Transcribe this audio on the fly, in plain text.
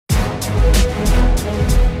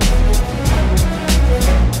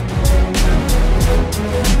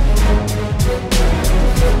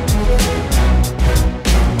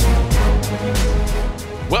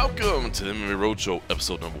Welcome to the MMA Roadshow,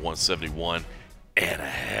 episode number 171 and a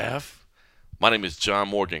half. My name is John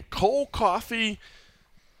Morgan. Cold coffee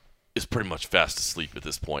is pretty much fast asleep at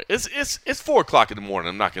this point. It's 4 o'clock in the morning,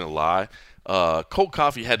 I'm not going to lie. Cold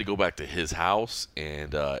coffee had to go back to his house,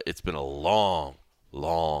 and it's been a long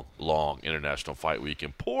international fight week.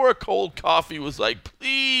 And poor cold coffee was like,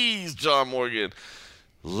 please, John Morgan,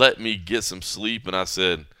 let me get some sleep. And I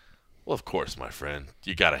said, well, of course, my friend,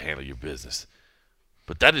 you got to handle your business.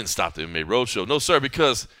 But that didn't stop the MMA Roadshow. No, sir,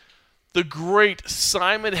 because the great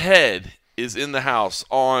Simon Head is in the house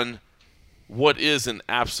on what is an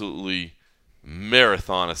absolutely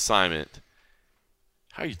marathon assignment.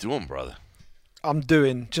 How you doing, brother? I'm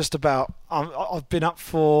doing just about. I've been up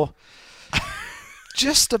for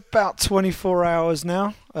just about 24 hours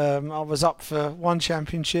now. I was up for one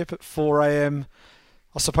championship at 4 a.m.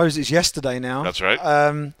 I suppose it's yesterday now. That's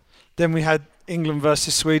right. Then we had England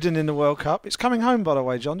versus Sweden in the World Cup. It's coming home, by the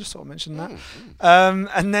way, John. Just sort of mentioned that.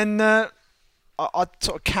 And then I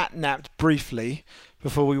sort of cat-napped briefly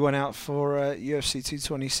before we went out for UFC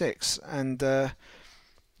 226. And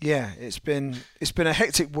yeah, it's been a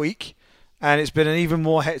hectic week, and it's been an even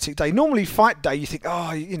more hectic day. Normally, fight day, you think,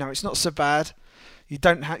 oh, you know, it's not so bad. You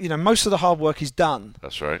don't have, you know, most of the hard work is done.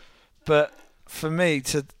 That's right. But for me,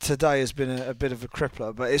 today has been a bit of a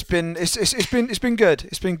crippler, but it's been good.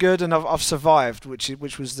 It's been good, and I've survived,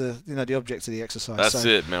 which was the object of the exercise. That's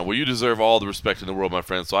it, man. Well, you deserve all the respect in the world, my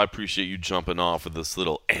friend. So I appreciate you jumping off for this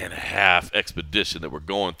little and a half expedition that we're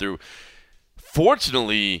going through.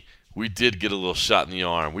 Fortunately, we did get a little shot in the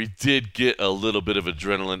arm. We did get a little bit of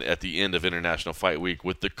adrenaline at the end of International Fight Week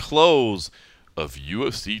with the close of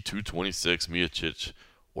UFC 226, Miocic,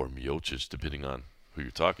 or Miocic, depending on who you're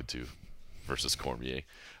talking to, versus Cormier.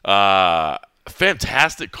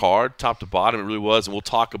 Fantastic card, top to bottom, it really was, and we'll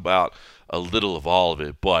talk about a little of all of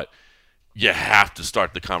it, but you have to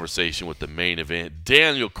start the conversation with the main event.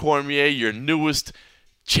 Daniel Cormier, your newest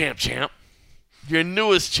champ,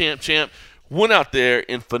 went out there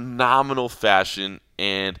in phenomenal fashion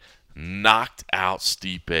and knocked out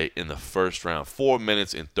Stipe in the first round, 4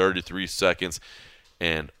 minutes and 33 seconds,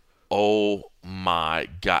 and oh my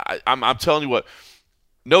God, I'm telling you what,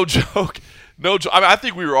 no joke. I mean, I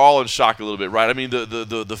think we were all in shock a little bit, right? I mean,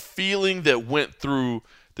 the feeling that went through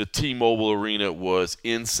the T-Mobile Arena was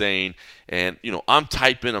insane. And, you know, I'm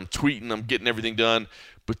typing, I'm tweeting, I'm getting everything done.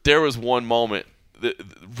 But there was one moment,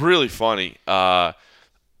 really funny.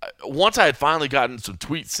 Once I had finally gotten some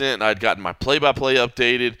tweets sent, I had gotten my play-by-play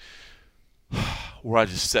updated, where I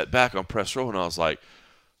just sat back on press row and I was like,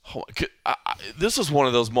 this is one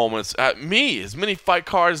of those moments. As many fight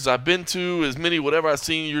cards as I've been to, as many whatever I've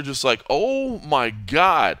seen, you're just like, oh my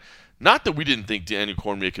God. Not that we didn't think Daniel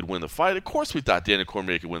Cormier could win the fight. Of course we thought Daniel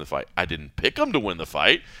Cormier could win the fight. I didn't pick him to win the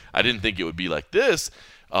fight. I didn't think it would be like this.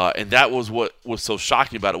 And that was what was so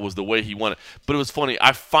shocking about it, was the way he won it. But it was funny.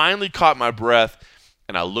 I finally caught my breath,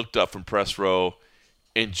 and I looked up from press row,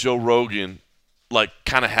 and Joe Rogan, like,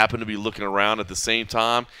 kind of happened to be looking around at the same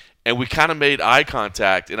time. And we kind of made eye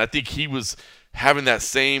contact, and I think he was having that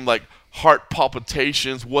same, like, heart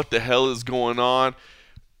palpitations, what the hell is going on?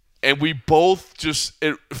 And we both just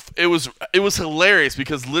it was hilarious,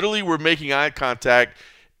 because literally we're making eye contact,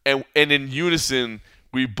 and in unison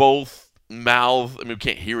we both mouth, I mean, we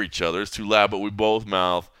can't hear each other, it's too loud, but we both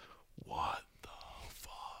mouth, what the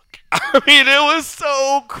fuck? I mean, it was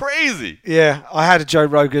so crazy. Yeah, I had a Joe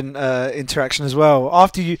Rogan interaction as well.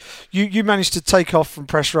 After you managed to take off from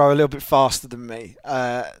press row a little bit faster than me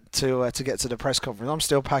to get to the press conference. I'm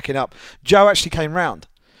still packing up. Joe actually came round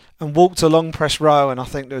and walked along press row, and I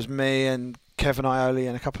think there was me and Kevin Ioli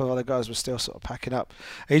and a couple of other guys were still sort of packing up.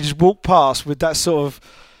 And he just walked past with that sort of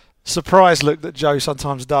surprised look that Joe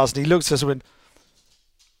sometimes does, and he looked at us and went,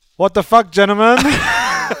 "What the fuck, gentlemen?"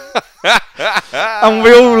 And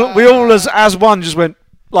we all as one just went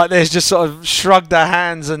like this, just sort of shrugged our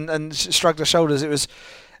hands and shrugged our shoulders. It was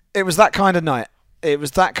that kind of night. It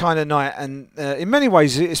was that kind of night, and in many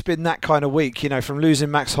ways, it's been that kind of week. You know, from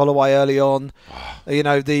losing Max Holloway early on, you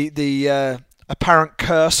know, the apparent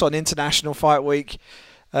curse on International Fight Week.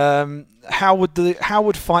 How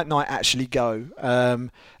would Fight Night actually go?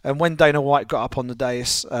 And when Dana White got up on the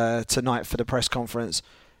dais tonight for the press conference,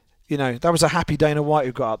 you know, that was a happy Dana White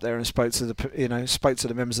who got up there and spoke to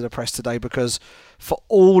the members of the press today, because for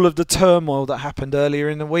all of the turmoil that happened earlier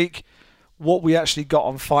in the week, what we actually got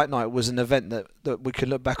on Fight Night was an event that we could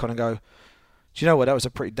look back on and go, do you know what, that was a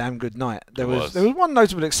pretty damn good night. There was one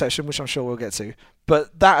notable exception, which I'm sure we'll get to,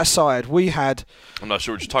 But that aside, we had. I'm not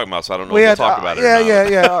sure what you're talking about, so I don't know if we'll talk about it.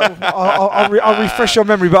 Yeah. I'll refresh your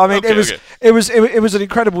memory, but I mean, it was an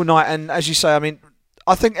incredible night, and as you say, I mean,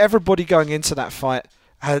 I think everybody going into that fight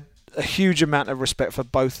had a huge amount of respect for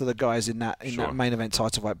both of the guys in that main event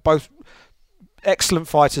title fight. Both excellent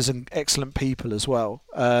fighters and excellent people as well.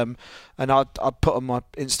 And I put on my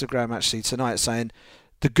Instagram actually tonight saying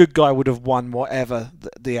the good guy would have won whatever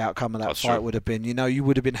the outcome of that fight would have been. You know, you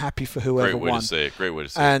would have been happy for whoever won. Great way to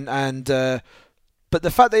say it. But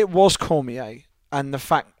the fact that it was Cormier and the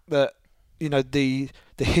fact that, you know, the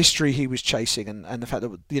history he was chasing and the fact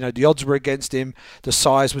that, you know, the odds were against him, the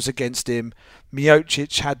size was against him.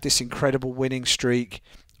 Miocic had this incredible winning streak,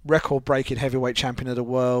 record-breaking heavyweight champion of the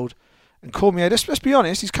world. And Cormier, let's be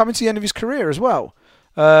honest, he's coming to the end of his career as well.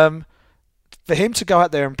 For him to go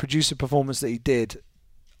out there and produce a performance that he did,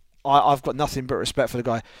 I've got nothing but respect for the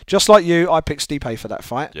guy. Just like you, I picked Stipe for that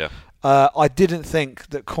fight. Yeah. I didn't think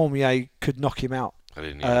that Cormier could knock him out. I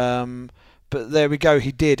didn't either. But there we go,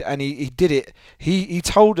 he did, and he did it. He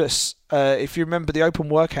told us, if you remember the open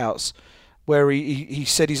workouts, where he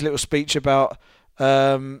said his little speech about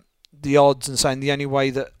the odds and saying the only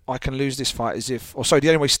way that I can lose this fight is the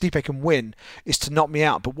only way Stipe can win is to knock me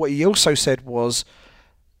out. But what he also said was,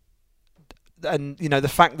 and you know, the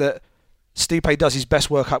fact that Stipe does his best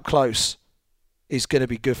work up close is going to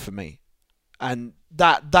be good for me. And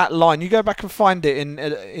that line, you go back and find it in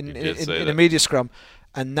a media scrum,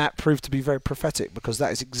 and that proved to be very prophetic because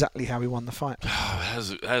that is exactly how he won the fight.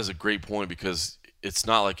 That is a great point because it's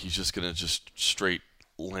not like he's just going to just straight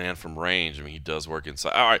land from range. I mean, he does work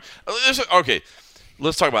inside. All right, okay.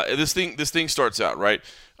 Let's talk about it. This thing starts out right.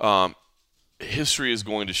 History is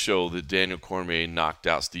going to show that Daniel Cormier knocked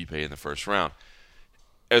out Stipe in the first round.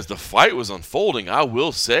 As the fight was unfolding, I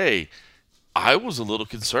will say I was a little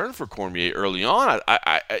concerned for Cormier early on.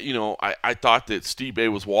 I thought that Stipe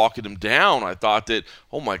was walking him down. I thought that,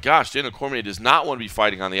 oh my gosh, Daniel Cormier does not want to be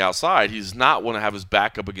fighting on the outside. He does not want to have his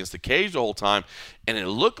back up against the cage the whole time. And it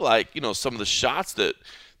looked like, you know, some of the shots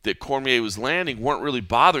that Cormier was landing weren't really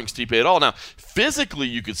bothering Stipe at all. Now, physically,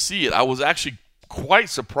 you could see it. I was actually quite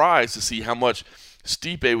surprised to see how much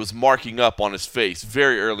Stipe was marking up on his face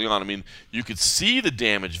very early on. I mean, you could see the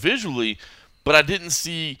damage visually, but I didn't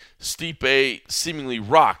see Stipe seemingly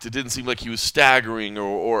rocked. It didn't seem like he was staggering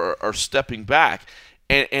or stepping back.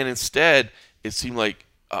 And instead, it seemed like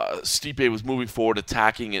Stipe was moving forward,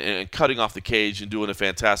 attacking and cutting off the cage and doing a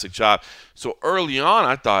fantastic job. So early on,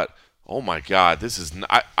 I thought, oh my God, this is.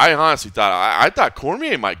 I honestly thought I thought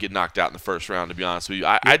Cormier might get knocked out in the first round. To be honest with you,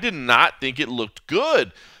 I did not think it looked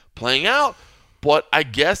good playing out. But I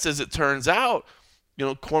guess as it turns out, you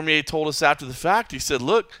know, Cormier told us after the fact. He said,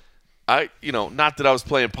 "Look, not that I was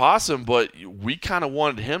playing possum, but we kind of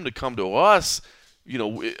wanted him to come to us, you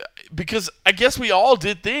know, because I guess we all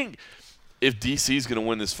did think if DC is going to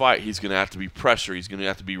win this fight, he's going to have to be pressure. He's going to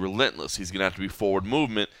have to be relentless. He's going to have to be forward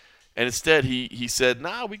movement." And instead, he said,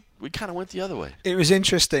 "Nah, we kind of went the other way." It was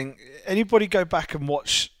interesting. Anybody go back and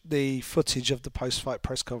watch the footage of the post-fight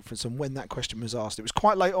press conference and when that question was asked? It was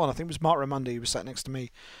quite late on. I think it was Mark Ramundi, who was sat next to me,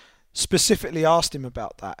 specifically asked him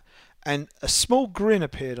about that. And a small grin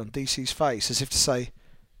appeared on DC's face as if to say,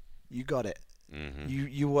 "You got it. Mm-hmm.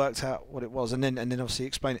 You worked out what it was." And then obviously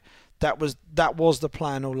explain it. That was the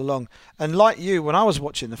plan all along. And like you, when I was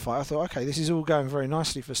watching the fight, I thought, okay, this is all going very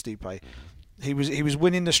nicely for Stipe. Mm-hmm. He was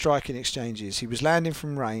winning the striking exchanges. He was landing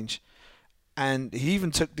from range, and he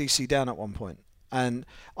even took DC down at one point. And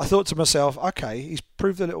I thought to myself, okay, he's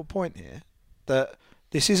proved a little point here that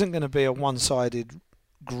this isn't going to be a one-sided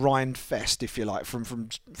grind fest, if you like,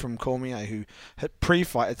 from Cormier, who had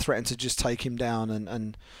pre-fight had threatened to just take him down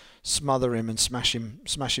and smother him and smash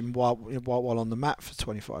him while on the mat for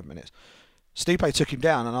 25 minutes. Stipe took him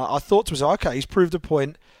down, and I thought to myself, okay, he's proved a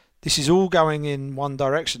point. This is all going in one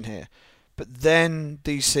direction here. But then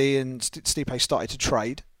DC and Stipe started to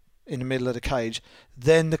trade in the middle of the cage.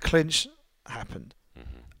 Then the clinch happened.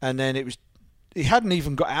 Mm-hmm. And then he hadn't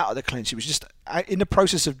even got out of the clinch. It was just in the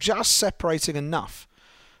process of just separating enough.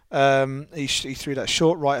 He threw that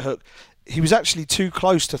short right hook. He was actually too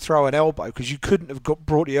close to throw an elbow because you couldn't have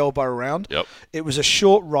brought the elbow around. Yep. It was a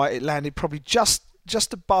short right. It landed probably just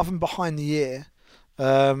above and behind the ear.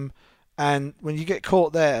 And when you get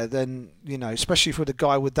caught there, then, you know, especially for the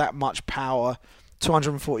guy with that much power,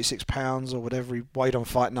 246 pounds or whatever he weighed on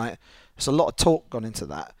fight night, there's a lot of talk gone into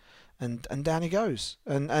that. And down he goes.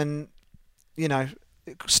 And you know,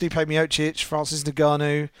 Stipe Miocic, Francis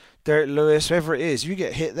Ngannou, Derek Lewis, whoever it is, you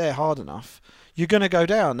get hit there hard enough, you're going to go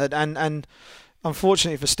down. And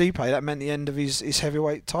unfortunately for Stipe, that meant the end of his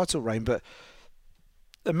heavyweight title reign. But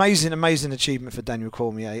amazing achievement for Daniel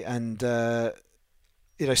Cormier. And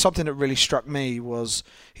something that really struck me was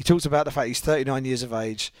he talked about the fact he's 39 years of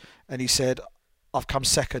age, and he said, "I've come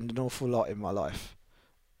second an awful lot in my life,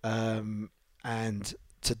 and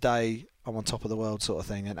today I'm on top of the world," sort of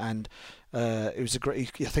thing. And it was a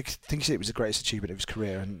great. I think he said it was the greatest achievement of his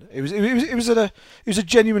career, and it was a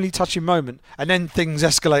genuinely touching moment. And then things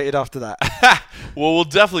escalated after that. Well, we'll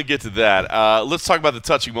definitely get to that. Let's talk about the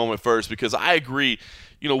touching moment first, because I agree.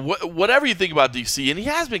 Whatever you think about DC, and he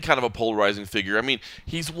has been kind of a polarizing figure. I mean,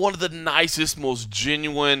 he's one of the nicest, most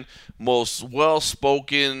genuine, most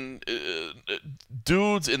well-spoken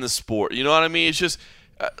dudes in the sport. You know what I mean? It's just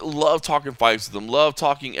love talking fights with him, love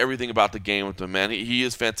talking everything about the game with him, man. He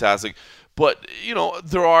is fantastic. But,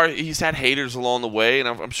 he's had haters along the way, and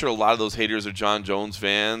I'm sure a lot of those haters are John Jones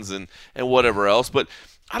fans and whatever else. But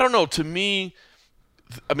I don't know. To me,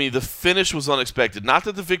 the finish was unexpected. Not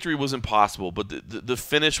that the victory was impossible, but the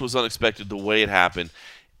finish was unexpected the way it happened.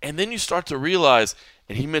 And then you start to realize,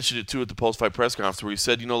 and he mentioned it too at the post-fight press conference, where he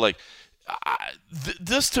said,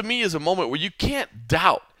 this to me is a moment where you can't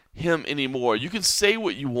doubt him anymore. You can say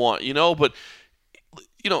what you want, but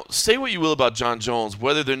say what you will about John Jones,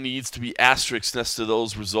 whether there needs to be asterisks next to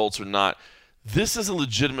those results or not. This is a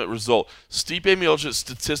legitimate result. Stipe Miocic,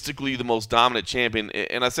 statistically the most dominant champion,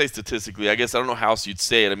 and I say statistically, I guess I don't know how else you'd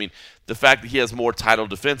say it. I mean, the fact that he has more title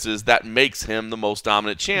defenses, that makes him the most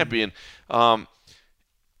dominant champion. And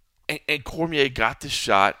Cormier got this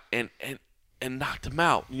shot and knocked him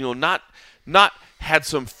out. Not had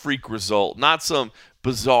some freak result, not some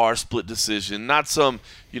bizarre split decision, not some,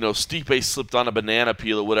 Stipe slipped on a banana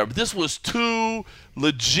peel or whatever. This was two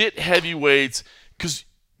legit heavyweights, because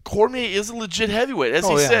Cormier is a legit heavyweight. As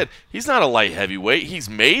he said, he's not a light heavyweight. He's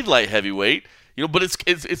made light heavyweight. But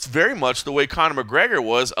it's very much the way Conor McGregor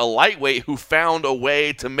was, a lightweight who found a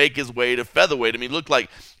way to make his way to featherweight. I mean, he looked like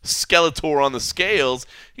Skeletor on the scales.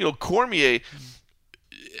 Cormier,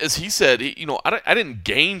 as he said, I didn't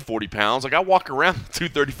gain 40 pounds. Like, I walk around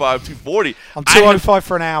 235, 240. I'm 205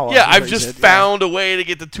 for an hour. Yeah, I've just found a way to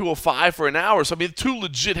get to 205 for an hour. So, two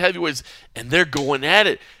legit heavyweights, and they're going at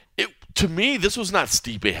it. To me, this was not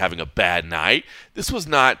Stipe having a bad night. This was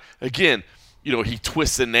not, again, he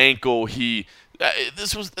twists an ankle.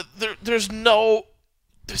 This is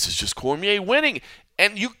just Cormier winning.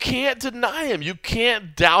 And you can't deny him. You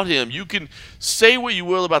can't doubt him. You can say what you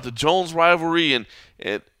will about the Jones rivalry and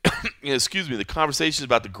the conversations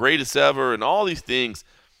about the greatest ever and all these things,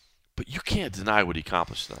 but you can't deny what he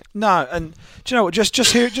accomplished tonight. No, and do you know what?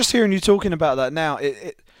 Just hearing you talking about that now,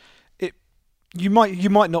 you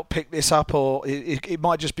might not pick this up, or it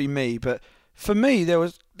might just be me, but for me there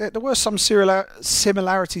were some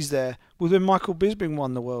similarities there with when Michael Bisping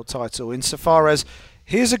won the world title, insofar as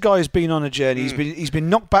here's a guy who's been on a journey. He's been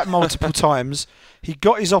knocked back multiple times. He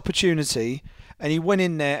got his opportunity, and he went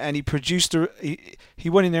in there and he produced an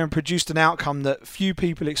outcome that few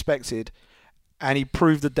people expected, and he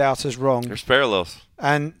proved the doubters wrong. There's parallels.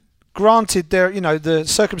 And granted, the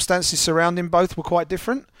circumstances surrounding both were quite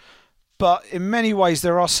different. But in many ways,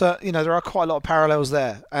 there are quite a lot of parallels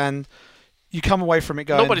there, and you come away from it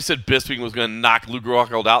going. Nobody said Bisping was going to knock Luke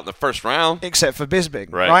Rockhold out in the first round, except for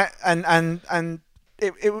Bisping, right? And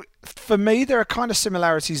it for me, there are kind of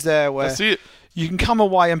similarities there where I see it. You can come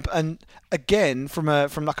away and again from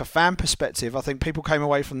like a fan perspective, I think people came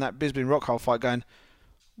away from that Bisping Rockhold fight going,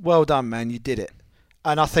 "Well done, man, you did it."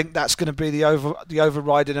 And I think that's going to be the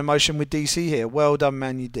overriding emotion with DC here. Well done,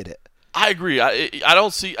 man, you did it. I agree. I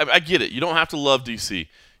don't see. I get it. You don't have to love DC.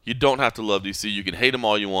 You don't have to love DC. You can hate him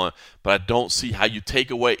all you want, but I don't see how you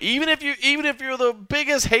take away. Even if you're the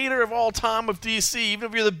biggest hater of all time of DC, even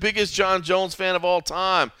if you're the biggest John Jones fan of all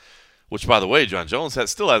time, which by the way, John Jones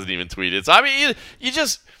still hasn't even tweeted. So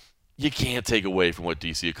you can't take away from what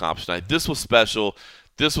DC accomplished tonight. This was special.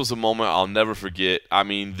 This was a moment I'll never forget.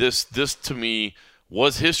 This to me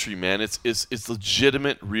was history, man. It's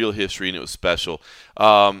legitimate, real history, and it was special.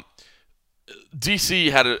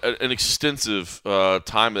 DC had an extensive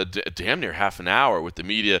time, damn near half an hour with the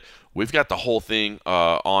media. We've got the whole thing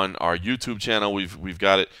on our YouTube channel. We've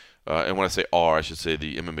got it, and when I say our, I should say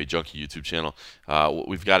the MMA Junkie YouTube channel.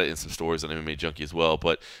 We've got it in some stories on MMA Junkie as well.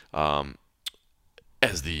 But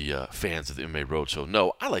as the fans of the MMA Roadshow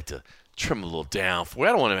know, I like to trim a little down for you. I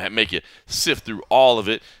don't want to make you sift through all of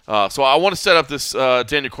it. So I want to set up this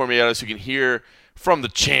Daniel Cormier so you can hear from the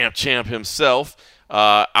champ himself.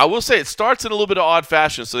 I will say it starts in a little bit of odd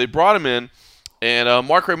fashion. So they brought him in, and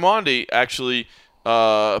Mark Raimondi actually,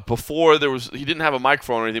 before he didn't have a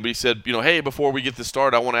microphone or anything, but he said, hey, before we get this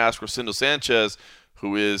started, I want to ask Rosendo Sanchez,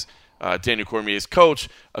 who is Daniel Cormier's coach,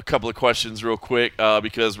 a couple of questions real quick,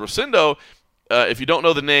 because Rosendo, if you don't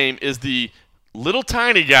know the name, is the little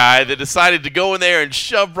tiny guy that decided to go in there and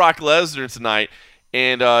shove Brock Lesnar tonight.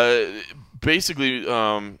 And basically,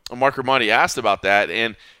 Mark Armani asked about that,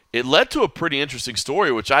 and it led to a pretty interesting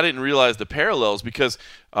story, which I didn't realize the parallels, because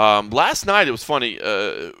last night it was funny.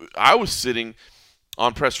 I was sitting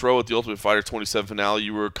on press row at the Ultimate Fighter 27 finale.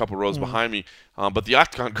 You were a couple rows behind me, but the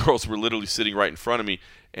Octagon girls were literally sitting right in front of me,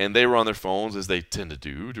 and they were on their phones, as they tend to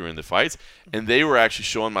do during the fights, and they were actually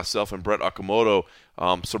showing myself and Brett Okamoto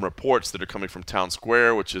some reports that are coming from Town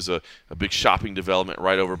Square, which is a big shopping development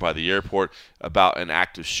right over by the airport, about an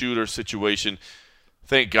active shooter situation.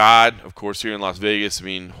 Thank God, of course, here in Las Vegas,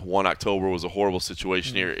 1 October was a horrible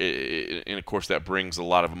situation here, and of course that brings a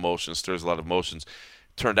lot of emotions, stirs a lot of emotions.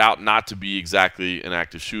 Turned out not to be exactly an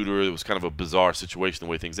active shooter. It was kind of a bizarre situation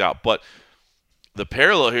the way things out. But the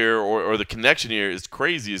parallel here, or the connection here, is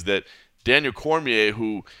crazy, is that Daniel Cormier,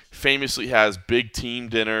 who famously has big team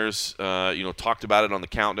dinners, talked about it on the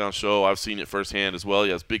Countdown show. I've seen it firsthand as well.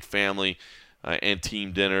 He has big family and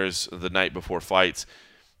team dinners the night before fights.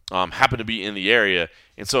 Happen to be in the area.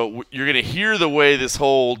 And so you're going to hear the way this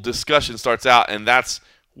whole discussion starts out, and that's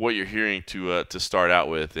what you're hearing to start out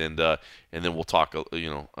with. And then we'll talk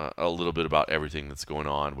a little bit about everything that's going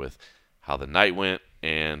on with how the night went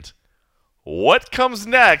and what comes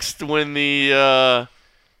next when the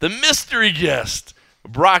mystery guest,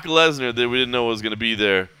 Brock Lesnar, that we didn't know was going to be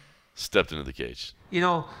there, stepped into the cage.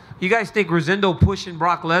 You guys think Rosendo pushing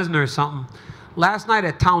Brock Lesnar or something. Last night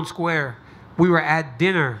at Town Square, we were at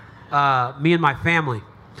dinner, me and my family.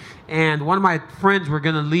 And one of my friends were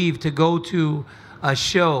going to leave to go to a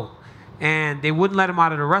show. And they wouldn't let him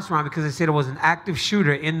out of the restaurant because they said it was an active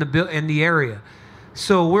shooter in the area.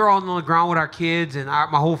 So we're all on the ground with our kids and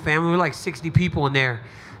my whole family. We're like 60 people in there.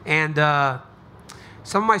 And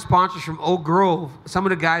some of my sponsors from Oak Grove, some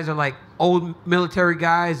of the guys are like old military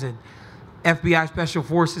guys and FBI Special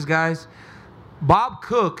Forces guys. Bob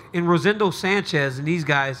Cook and Rosendo Sanchez and these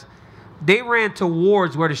guys, they ran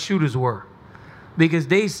towards where the shooters were because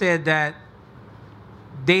they said that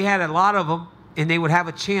they had a lot of them and they would have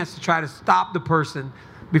a chance to try to stop the person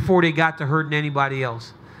before they got to hurting anybody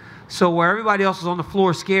else. So where everybody else was on the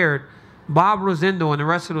floor scared, Bob Rosendo and the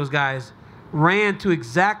rest of those guys ran to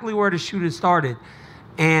exactly where the shooting started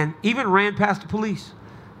and even ran past the police.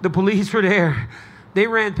 The police were there. They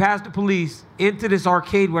ran past the police into this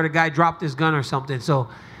arcade where the guy dropped his gun or something. So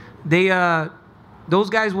they, those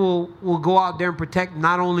guys will go out there and protect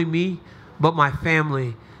not only me, but my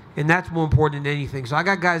family. And that's more important than anything. So I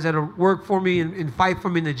got guys that work for me and fight for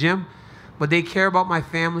me in the gym, but they care about my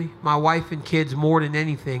family, my wife and kids more than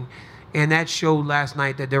anything. And that showed last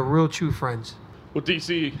night that they're real true friends. Well,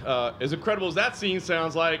 DC, as incredible as that scene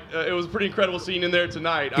sounds like, it was a pretty incredible scene in there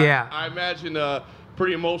tonight. Yeah. I imagine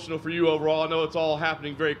pretty emotional for you overall. I know it's all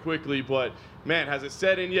happening very quickly, but, man, has it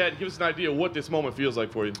set in yet? Give us an idea of what this moment feels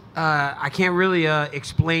like for you. I can't really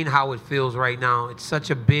explain how it feels right now. It's such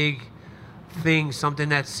a big thing, something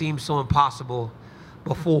that seemed so impossible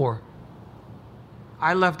before.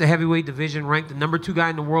 I left the heavyweight division ranked the #2 guy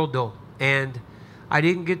in the world, though, and I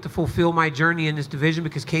didn't get to fulfill my journey in this division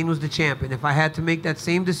because Kane was the champ. And if I had to make that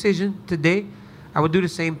same decision today, I would do the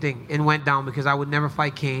same thing and went down because I would never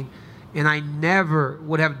fight Kane. And I never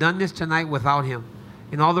would have done this tonight without him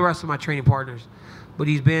and all the rest of my training partners. But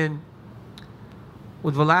he's been,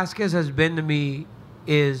 what Velasquez has been to me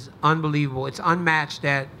is unbelievable. It's unmatched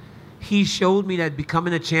that he showed me that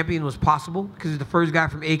becoming a champion was possible because he's the first guy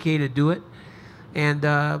from AK to do it. And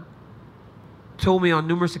told me on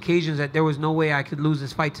numerous occasions that there was no way I could lose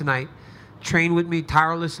this fight tonight. Trained with me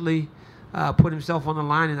tirelessly, put himself on the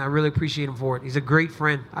line, and I really appreciate him for it. He's a great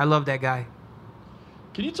friend. I love that guy.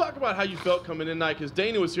 Can you talk about how you felt coming in tonight? Because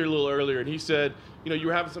Dana was here a little earlier, and he said, you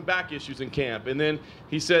were having some back issues in camp. And then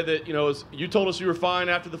he said that, as you told us you were fine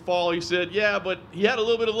after the fall. He said, yeah, but he had a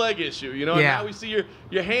little bit of leg issue, And now we see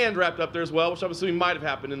your hand wrapped up there as well, which I'm assuming might have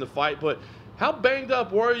happened in the fight. But how banged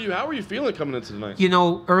up were you? How were you feeling coming into tonight?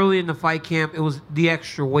 Early in the fight camp, it was the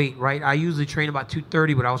extra weight, right? I usually train about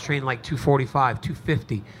 230, but I was training like 245,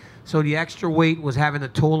 250. So the extra weight was having a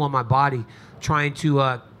toll on my body, trying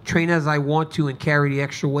to train as I want to and carry the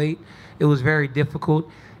extra weight. It was very difficult.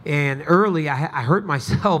 And early, I hurt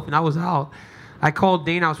myself, and I was out. I called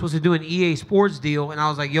Dana. I was supposed to do an EA Sports deal, and I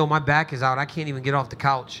was like, yo, my back is out. I can't even get off the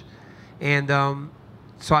couch. And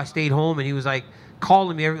so I stayed home, and he was like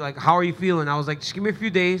calling me, how are you feeling? I was like, just give me a few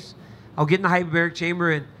days. I'll get in the hyperbaric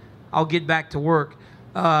chamber, and I'll get back to work.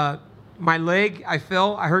 My leg, I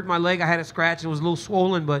fell. I hurt my leg. I had a scratch. It was a little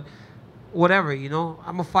swollen, but whatever,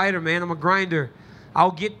 I'm a fighter, man. I'm a grinder.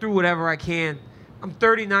 I'll get through whatever I can. I'm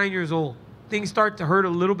 39 years old. Things start to hurt a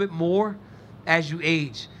little bit more as you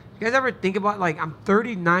age. You guys ever think about, I'm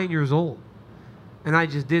 39 years old. and I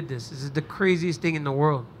just did this. This is the craziest thing in the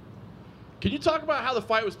world. Can you talk about how the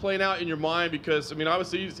fight was playing out in your mind? Because, I mean,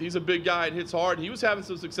 obviously he's a big guy and hits hard. He was having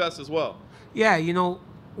some success as well. Yeah, you know,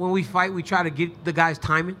 when we fight, we try to get the guy's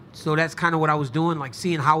timing. So that's kind of what I was doing, like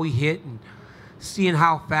seeing how he hit and seeing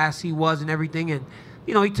how fast he was and everything. And,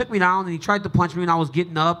 you know, he took me down and he tried to punch me and I was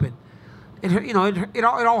getting up. And, it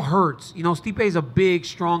all hurts. You know, Stipe's a big,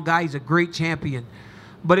 strong guy. He's a great champion.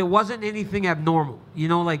 But it wasn't anything abnormal. You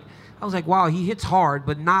know, like, I was like, wow, he hits hard,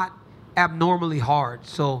 but not abnormally hard.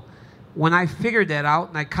 So when I figured that out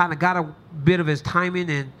and I kind of got a bit of his timing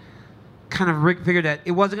and kind of figured that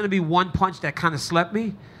it wasn't going to be one punch that kind of slept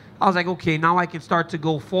me, I was like, okay, now I can start to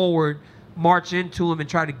go forward, march into him, and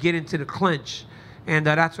try to get into the clinch. And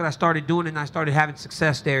that's what I started doing, and I started having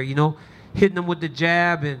success there, you know, hitting him with the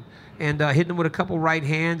jab and hitting him with a couple right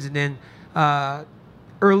hands. And then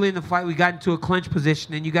early in the fight, we got into a clinch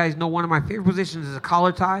position. And you guys know one of my favorite positions is a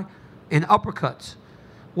collar tie and uppercuts.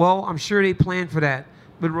 Well, I'm sure they planned for that.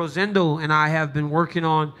 But Rosendo and I have been working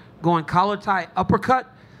on going collar tie, uppercut,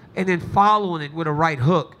 and then following it with a right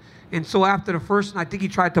hook. And so after the first one, I think he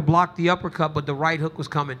tried to block the uppercut, but the right hook was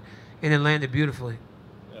coming, and it landed beautifully.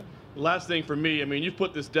 Yeah. Last thing for me, I mean, you've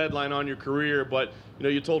put this deadline on your career, but, you know,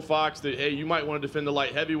 you told Fox that, hey, you might want to defend the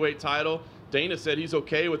light heavyweight title. Dana said he's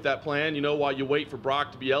okay with that plan, you know, while you wait for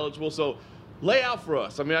Brock to be eligible. So lay out for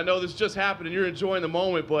us. I mean, I know this just happened and you're enjoying the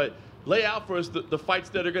moment, but lay out for us the fights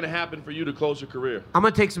that are going to happen for you to close your career. I'm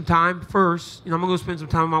going to take some time first. You know, I'm going to go spend some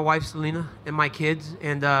time with my wife, Selena, and my kids,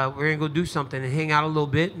 and we're going to go do something and hang out a little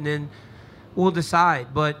bit, and then we'll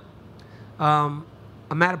decide. But I'm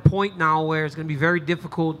at a point now where it's going to be very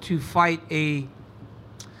difficult to fight a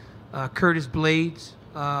Curtis Blades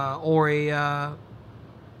or a,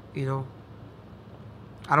 you know,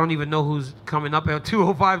 I don't even know who's coming up at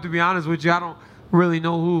 205, to be honest with you. I don't really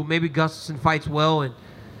know who. Maybe Gustafsson fights well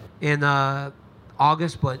in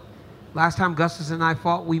August, but last time Gustafsson and I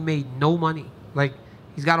fought, we made no money. Like,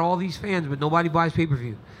 he's got all these fans, but nobody buys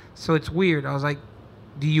pay-per-view. So it's weird. I was like,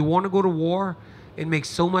 do you want to go to war and make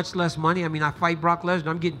so much less money? I mean, I fight Brock Lesnar,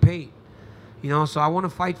 I'm getting paid. You know, so I want to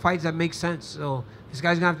fight fights that make sense. So this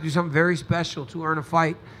guy's going to have to do something very special to earn a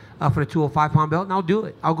fight for the 205-pound belt, and I'll do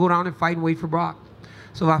it. I'll go down and fight and wait for Brock.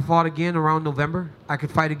 So if I fought again around November, I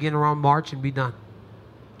could fight again around March and be done.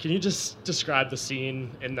 Can you just describe the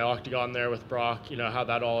scene in the octagon there with Brock, you know, how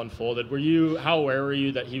that all unfolded? How aware were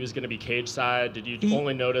you that he was going to be cage side? Did you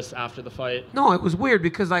only notice after the fight? No, it was weird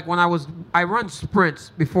because, like, when I run sprints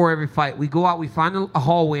before every fight. We go out, we find a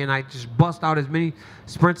hallway, and I just bust out as many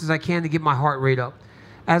sprints as I can to get my heart rate up.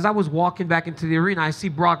 As I was walking back into the arena, I see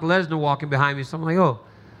Brock Lesnar walking behind me, so I'm like, oh,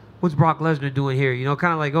 what's Brock Lesnar doing here? You know,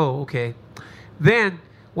 kind of like, oh, okay. Then,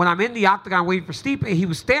 when I'm in the octagon waiting for Stipe, he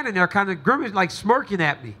was standing there kind of grimacing, like smirking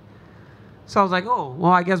at me. So I was like, oh,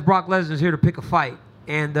 well, I guess Brock Lesnar's here to pick a fight.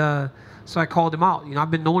 And so I called him out. You know, I've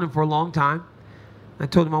been knowing him for a long time. I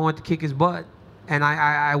told him I wanted to kick his butt, and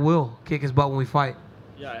I will kick his butt when we fight.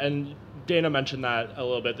 Yeah, and Dana mentioned that a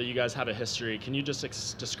little bit, that you guys have a history. Can you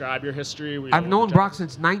just describe your history? I've known Brock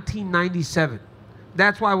since 1997.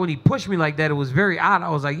 That's why when he pushed me like that, it was very odd. I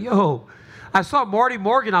was like, yo. I saw Marty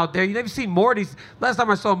Morgan out there. You never seen Morty. Last time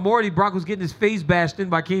I saw Morty, Brock was getting his face bashed in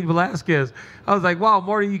by Cain Velasquez. I was like, wow,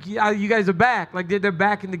 Morty, you guys are back. Like, they're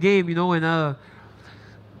back in the game, you know. And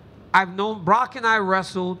I've known Brock and I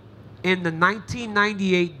wrestled in the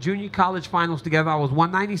 1998 junior college finals together. I was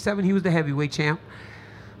 197. He was the heavyweight champ.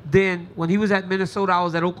 Then when he was at Minnesota, I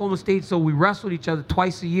was at Oklahoma State. So we wrestled each other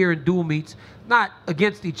twice a year in dual meets. Not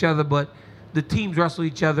against each other, but the teams wrestled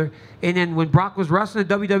each other. And then when Brock was wrestling at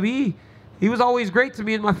WWE, he was always great to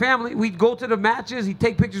me and my family. We'd go to the matches. He'd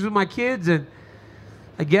take pictures with my kids. And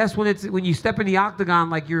I guess when you step in the octagon,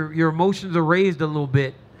 like your emotions are raised a little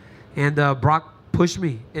bit. And Brock pushed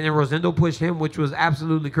me. And then Rosendo pushed him, which was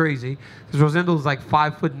absolutely crazy. Because Rosendo was like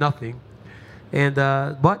 5'0". And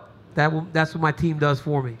but that's what my team does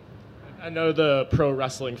for me. I know the pro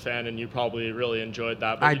wrestling fan, and you probably really enjoyed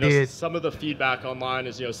that. But I did. Some of the feedback online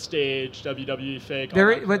is, stage, WWE fake.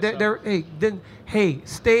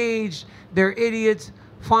 Stage, they're idiots.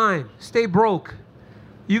 Fine, stay broke.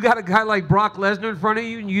 You got a guy like Brock Lesnar in front of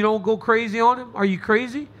you, and you don't go crazy on him? Are you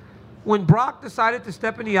crazy? When Brock decided to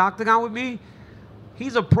step in the octagon with me,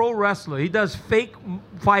 he's a pro wrestler. He does fake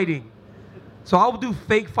fighting. So I'll do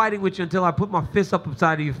fake fighting with you until I put my fist up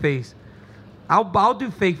upside of your face. I'll do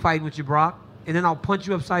fake fighting with you, Brock, and then I'll punch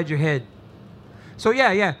you upside your head. So,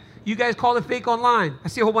 yeah. You guys call it fake online. I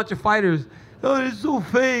see a whole bunch of fighters. Oh, it's so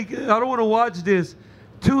fake. I don't want to watch this.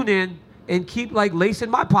 Tune in and keep, like, lacing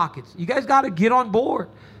my pockets. You guys got to get on board.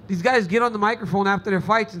 These guys get on the microphone after their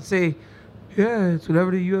fights and say, yeah, it's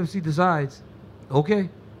whatever the UFC decides. Okay.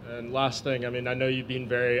 And last thing, I mean, I know you've been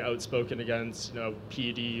very outspoken against,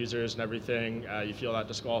 PED users and everything. You feel that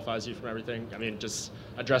disqualifies you from everything. I mean, just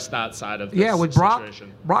address that side of this with Brock,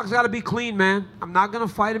 situation. Brock's got to be clean, man. I'm not going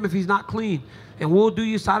to fight him if he's not clean. And we'll do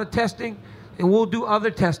USADA testing, and we'll do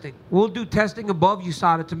other testing. We'll do testing above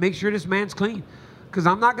USADA to make sure this man's clean. Because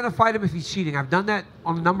I'm not going to fight him if he's cheating. I've done that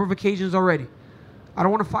on a number of occasions already. I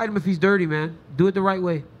don't want to fight him if he's dirty, man. Do it the right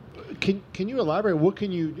way. Can you elaborate? What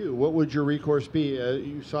can you do? What would your recourse be?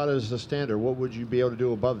 You saw it as the standard. What would you be able to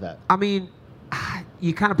do above that? I mean,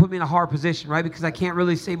 you kind of put me in a hard position, right? Because I can't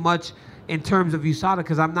really say much in terms of USADA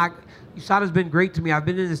because USADA's been great to me. I've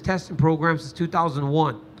been in this testing program since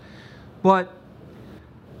 2001. But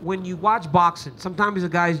when you watch boxing, sometimes the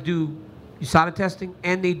guys do USADA testing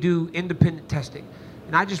and they do independent testing.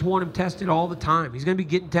 And I just want him tested all the time. He's going to be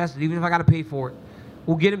getting tested even if I got to pay for it.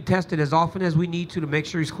 We'll get him tested as often as we need to make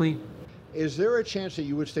sure he's clean. Is there a chance that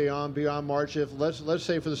you would stay on beyond March if, let's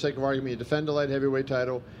say for the sake of argument, you defend the light heavyweight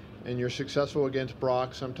title and you're successful against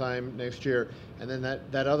Brock sometime next year, and then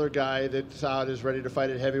that other guy that's out is ready to fight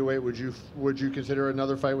at heavyweight, would you consider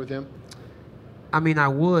another fight with him? I mean, I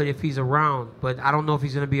would if he's around, but I don't know if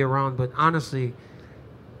he's going to be around. But honestly,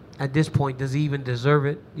 at this point, does he even deserve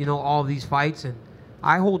it? All these fights, and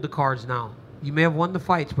I hold the cards now. You may have won the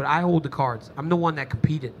fights, but I hold the cards. I'm the one that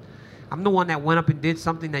competed. I'm the one that went up and did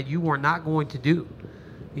something that you were not going to do.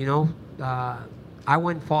 I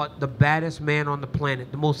went and fought the baddest man on the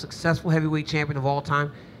planet, the most successful heavyweight champion of all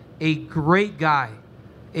time, a great guy,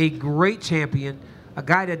 a great champion, a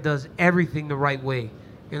guy that does everything the right way,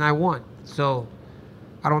 and I won. So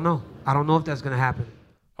I don't know. I don't know if that's going to happen.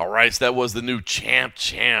 All right, so that was the new champ,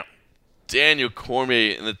 Daniel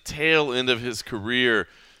Cormier, in the tail end of his career.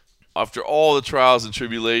 After all the trials and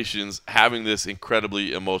tribulations, having this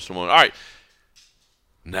incredibly emotional moment. All right,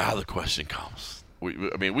 now the question comes. We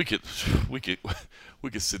could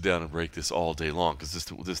sit down and break this all day long because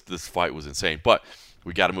this fight was insane. But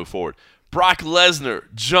we got to move forward. Brock Lesnar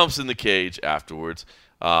jumps in the cage afterwards.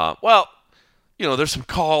 There's some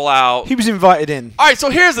call out. He was invited in. All right, so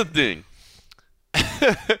here's the thing.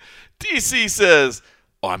 DC says,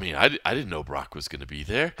 I didn't know Brock was going to be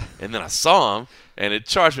there, and then I saw him, and it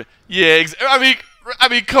charged me. Yeah, I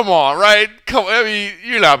mean, come on, right?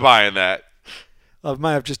 You're not buying that. I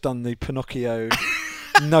may have just done the Pinocchio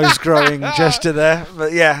nose-growing gesture there,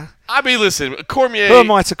 but yeah. I mean, listen, Cormier. Who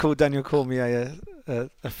am I to call Daniel Cormier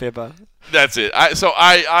a fibber? That's it.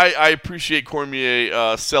 I appreciate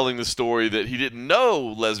Cormier selling the story that he didn't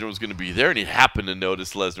know Lesnar was going to be there, and he happened to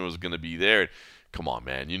notice Lesnar was going to be there. Come on,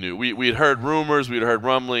 man. You knew. We had heard rumors. We had heard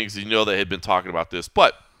rumblings. They had been talking about this.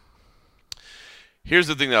 But here's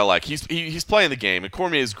the thing that I like. He's playing the game, and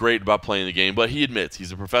Cormier is great about playing the game, but he admits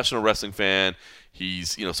he's a professional wrestling fan.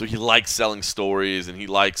 So he likes selling stories, and he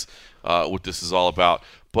likes what this is all about.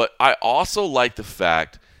 But I also like the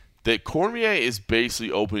fact that Cormier is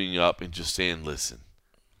basically opening up and just saying, listen,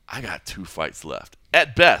 I got 2 fights left.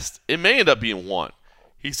 At best, it may end up being 1.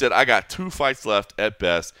 He said, I got 2 fights left at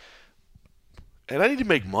best. And I need to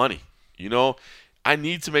make money, I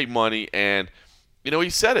need to make money. And, he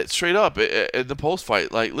said it straight up at the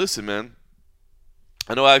post-fight. Like, listen, man,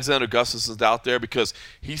 I know Alexander Gustafsson's out there because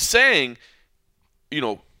he's saying,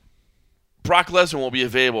 Brock Lesnar won't be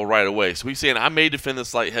available right away. So he's saying, I may defend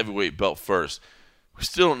this light heavyweight belt first. We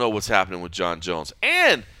still don't know what's happening with John Jones.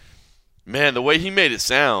 And, man, the way he made it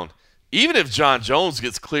sound, even if John Jones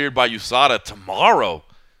gets cleared by USADA tomorrow,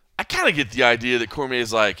 I kind of get the idea that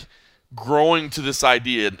Cormier's like, growing to this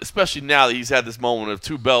idea, especially now that he's had this moment of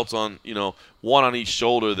 2 belts on, one on each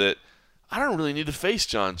shoulder, that I don't really need to face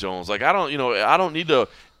John Jones. Like, I don't need to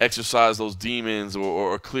exercise those demons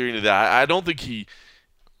or clear into that. I don't think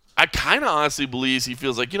I kind of honestly believes he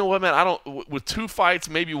feels like, what, man, with 2 fights,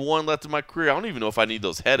 maybe 1 left in my career, I don't even know if I need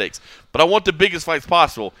those headaches. But I want the biggest fights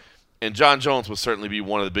possible, and John Jones would certainly be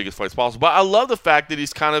one of the biggest fights possible. But I love the fact that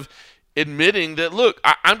he's kind of admitting that, look,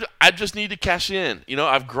 I just need to cash in.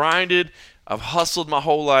 I've grinded, I've hustled my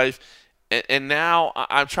whole life, and now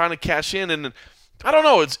I'm trying to cash in. And I don't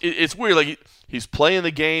know, it's weird. Like, he's playing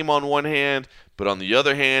the game on one hand, but on the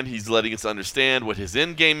other hand, he's letting us understand what his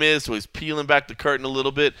end game is, so he's peeling back the curtain a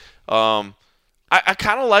little bit. I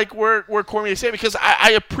kind of like where Cormier is saying, because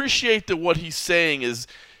I appreciate that what he's saying is,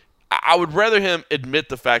 I would rather him admit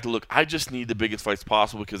the fact that, look, I just need the biggest fights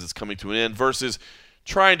possible because it's coming to an end, versus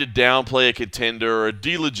trying to downplay a contender or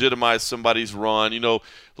delegitimize somebody's run,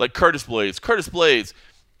 like Curtis Blades. Curtis Blades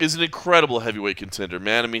is an incredible heavyweight contender,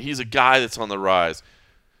 man. I mean, he's a guy that's on the rise.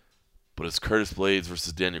 But is Curtis Blades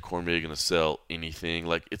versus Daniel Cormier going to sell anything?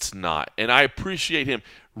 Like, it's not. And I appreciate him.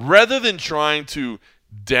 Rather than trying to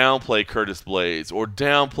downplay Curtis Blades or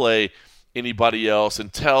downplay anybody else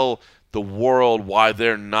and tell the world why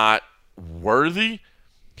they're not worthy.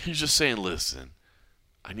 He's just saying, listen,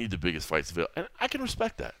 I need the biggest fights available. And I can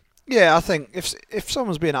respect that. Yeah, I think if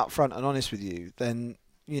someone's being upfront and honest with you, then,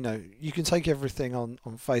 you can take everything on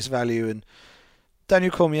face value. And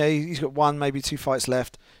Daniel Cormier, he's got 1, maybe 2 fights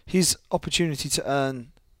left. His opportunity to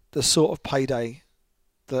earn the sort of payday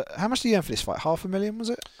how much did he earn for this fight? $500,000, was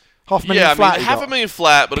it? $500,000 Yeah, flat. I mean, $500,000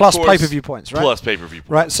 flat, but plus of course, pay-per-view points, right? Plus pay-per-view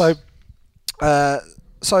points. Right,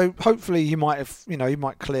 so hopefully he might have, he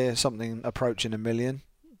might clear something approaching $1 million,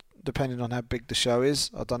 depending on how big the show is.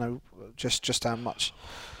 I don't know just how much.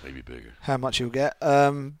 Maybe bigger. How much he'll get.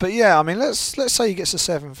 But yeah, I mean, let's say he gets a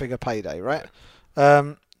 7-figure payday, right?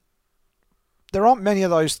 There aren't many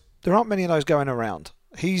of those. There aren't many of those going around.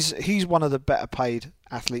 He's one of the better paid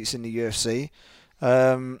athletes in the UFC.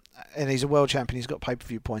 And he's a world champion. He's got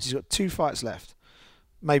pay-per-view points. He's got 2 fights left,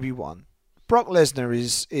 maybe 1. Brock Lesnar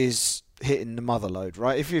is hitting the mother load,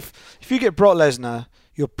 right? If you get Brock Lesnar,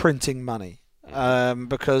 you're printing money,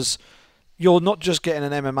 because you're not just getting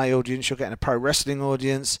an MMA audience. You're getting a pro wrestling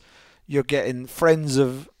audience. You're getting friends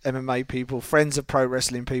of MMA people, friends of pro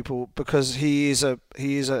wrestling people, because he is a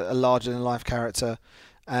larger than life character,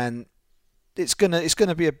 and it's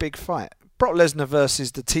gonna be a big fight. Brock Lesnar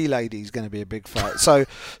versus the Tea Lady is going to be a big fight. So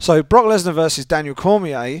Brock Lesnar versus Daniel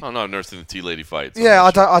Cormier. Oh no, I've never seen the Tea Lady fight. So yeah,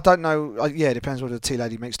 I don't know. Yeah, it depends whether the Tea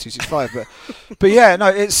Lady makes 265, but yeah, no,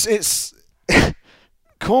 it's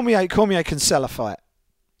Cormier can sell a fight.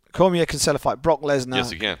 Cormier can sell a fight. Brock Lesnar. Yes,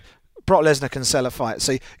 he can. Brock Lesnar can sell a fight.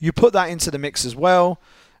 So you put that into the mix as well,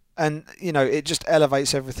 and it just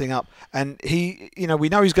elevates everything up. And we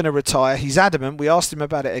know he's going to retire. He's adamant. We asked him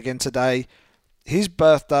about it again today. His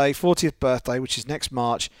birthday, 40th birthday, which is next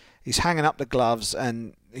March, he's hanging up the gloves,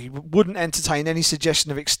 and he wouldn't entertain any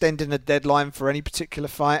suggestion of extending a deadline for any particular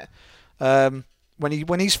fight. When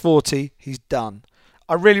he's 40, he's done.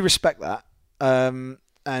 I really respect that, and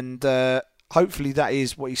hopefully that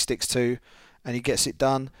is what he sticks to, and he gets it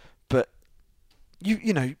done. But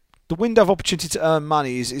the window of opportunity to earn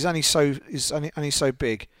money is only so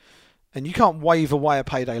big, and you can't wave away a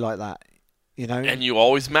payday like that. And you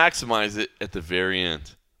always maximize it at the very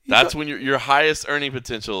end. That's when your highest earning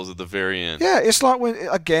potential is at the very end. Yeah, it's like when,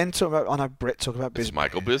 again, I know Brett talking about Bisping. It's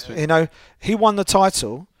Michael Bisping. He won the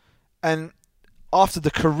title, and after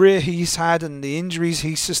the career he's had and the injuries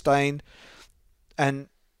he's sustained, and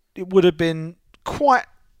it would have been quite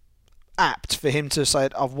apt for him to say,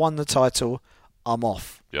 I've won the title, I'm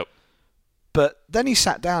off. Yep. But then he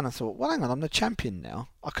sat down and thought, well, hang on, I'm the champion now.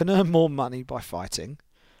 I can earn more money by fighting.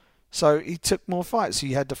 So he took more fights.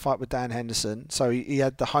 He had the fight with Dan Henderson. So he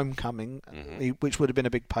had the homecoming, which would have been a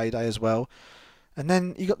big payday as well. And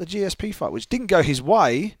then he got the GSP fight, which didn't go his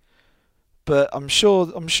way. But I'm sure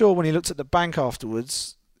when he looked at the bank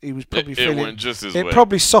afterwards, he was probably feeling it went just his way. It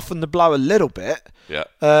probably softened the blow a little bit. Yeah.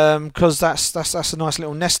 Because that's a nice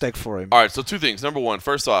little nest egg for him. All right. So 2 things. Number 1,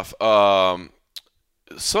 first off,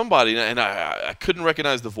 somebody, and I couldn't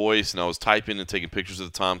recognize the voice, and I was typing and taking pictures at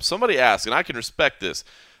the time. Somebody asked, and I can respect this.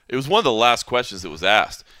 It was one of the last questions that was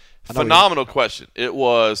asked. Phenomenal question. It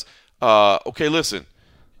was, okay, listen,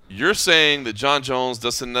 you're saying that Jon Jones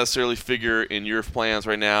doesn't necessarily figure in your plans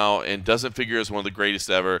right now and doesn't figure as one of the greatest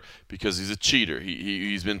ever because he's a cheater.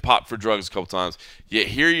 He's been popped for drugs a couple times. Yet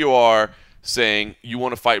here you are saying you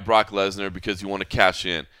want to fight Brock Lesnar because you want to cash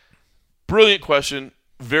in. Brilliant question.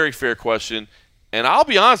 Very fair question. And I'll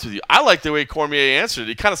be honest with you, I like the way Cormier answered it.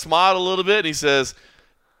 He kind of smiled a little bit, and he says,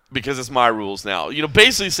 because it's my rules now.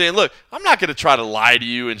 Basically saying, look, I'm not going to try to lie to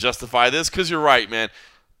you and justify this because you're right, man.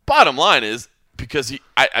 Bottom line is, because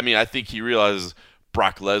I think he realizes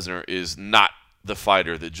Brock Lesnar is not the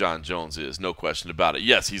fighter that Jon Jones is, no question about it.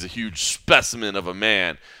 Yes, he's a huge specimen of a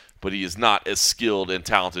man, but he is not as skilled and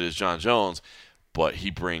talented as Jon Jones. But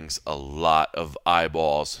he brings a lot of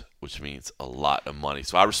eyeballs, which means a lot of money.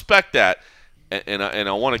 So I respect that, and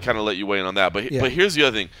I want to kind of let you weigh in on that. But here's the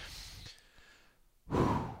other thing.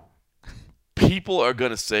 People are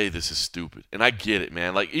going to say this is stupid. And I get it,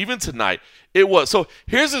 man. Like, even tonight, it was. So,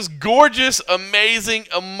 here's this gorgeous, amazing,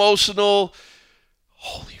 emotional,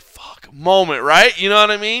 holy fuck moment, right? You know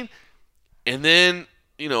what I mean? And then,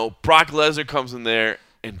 Brock Lesnar comes in there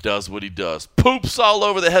and does what he does. Poops all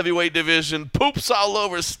over the heavyweight division. Poops all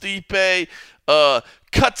over Stipe.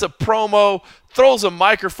 Cuts a promo. Throws a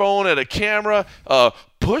microphone at a camera.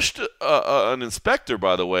 Pushed an inspector,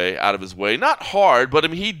 by the way, out of his way. Not hard,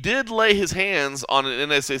 but he did lay his hands on an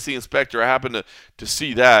NSAC inspector. I happened to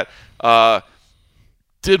see that.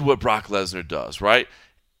 Did what Brock Lesnar does, right?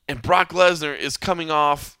 And Brock Lesnar is coming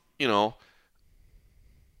off, a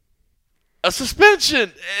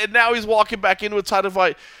suspension, and now he's walking back into a title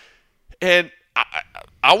fight. And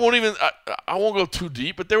I won't go too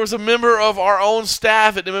deep, but there was a member of our own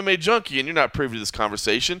staff at MMA Junkie, and you're not privy to this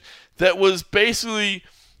conversation, that was basically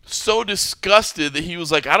so disgusted that he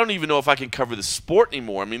was like, I don't even know if I can cover the sport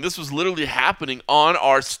anymore. I mean, this was literally happening on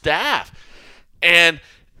our staff. And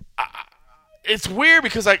it's weird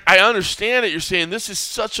because I understand that you're saying this is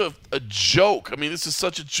such a joke. I mean, this is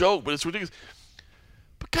such a joke, but it's ridiculous.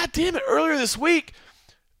 But God damn it, earlier this week,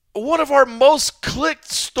 one of our most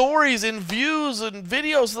clicked stories and views and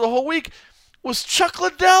videos of the whole week was Chuck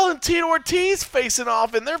Liddell and Tito Ortiz facing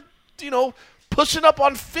off, and they're, pushing up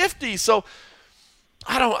on 50. So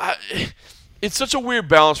it's such a weird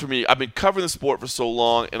balance for me. I've been covering the sport for so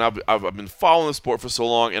long, and I've been following the sport for so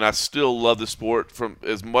long, and I still love the sport from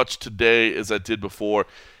as much today as I did before.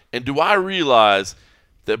 And do I realize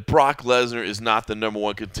that Brock Lesnar is not the number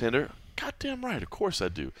one contender? Goddamn right, of course I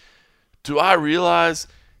do. Do I realize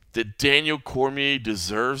that Daniel Cormier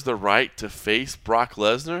deserves the right to face Brock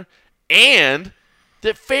Lesnar, and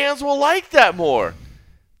that fans will like that more?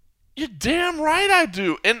 You're damn right I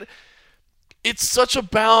do. And it's such a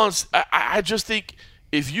balance. I just think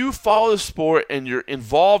if you follow the sport and you're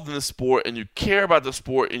involved in the sport and you care about the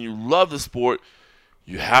sport and you love the sport,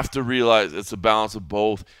 you have to realize it's a balance of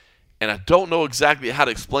both. And I don't know exactly how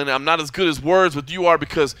to explain it. I'm not as good as words with you are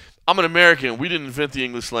because I'm an American. We didn't invent the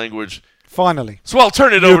English language. Finally. So I'll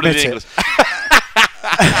turn it over to the English.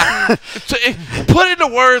 Put into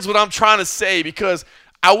words what I'm trying to say, because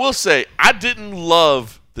I will say I didn't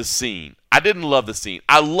love the scene.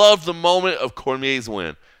 I loved the moment of Cormier's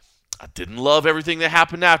win. I didn't love everything that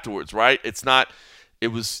happened afterwards, right? It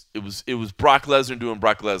was Brock Lesnar doing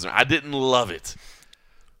Brock Lesnar. I didn't love it.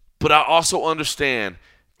 But I also understand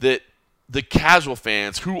that the casual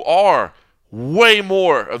fans, who are way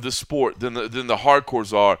more of the sport than the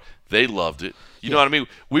hardcores are, they loved it. You know what I mean?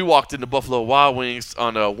 We walked into Buffalo Wild Wings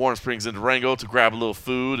on Warren Springs in Durango to grab a little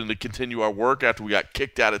food and to continue our work after we got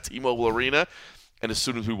kicked out of T-Mobile Arena. And as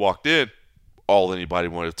soon as we walked in, all anybody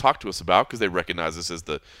wanted to talk to us about, because they recognize us as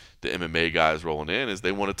the MMA guys rolling in, is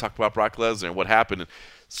they want to talk about Brock Lesnar and what happened. And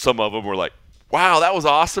some of them were like, wow, that was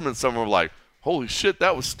awesome. And some of them were like, holy shit,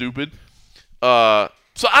 that was stupid. So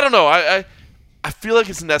I don't know. I feel like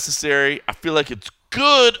it's necessary. I feel like it's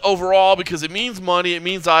good overall because it means money. It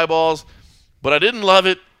means eyeballs. But I didn't love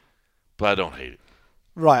it, but I don't hate it.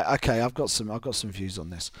 Right, okay, I've got some views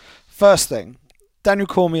on this. First thing, Daniel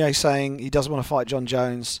Cormier saying he doesn't want to fight John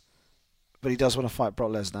Jones, but he does want to fight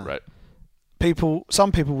Brock Lesnar. Right.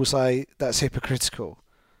 Some people will say that's hypocritical.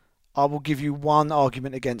 I will give you one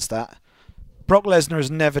argument against that. Brock Lesnar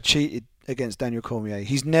has never cheated against Daniel Cormier.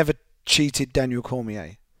 He's never cheated Daniel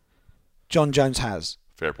Cormier. John Jones has.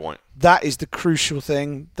 Fair point. That is the crucial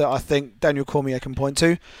thing that I think Daniel Cormier can point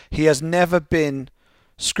to. He has never been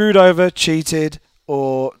screwed over, cheated,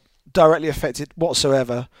 or directly affected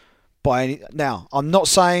whatsoever by any. Now, I'm not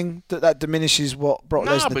saying that diminishes what Brock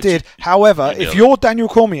Lesnar did. However, if you're Daniel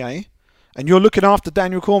Cormier and you're looking after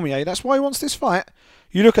Daniel Cormier, that's why he wants this fight.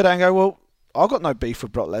 You look at that and go, well, I've got no beef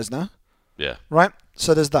with Brock Lesnar. Yeah. Right?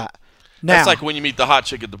 So there's that. Now, that's like when you meet the hot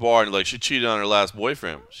chick at the bar and you're like, she cheated on her last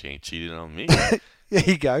boyfriend. She ain't cheated on me. There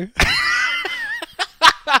you go.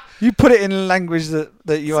 You put it in language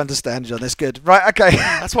that you understand, John. That's good. Right, okay.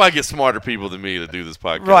 That's why I get smarter people than me to do this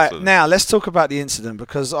podcast. Right, now let's talk about the incident,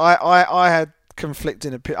 because I had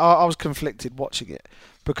conflicting opinion. I was conflicted watching it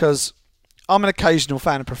because I'm an occasional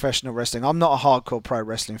fan of professional wrestling. I'm not a hardcore pro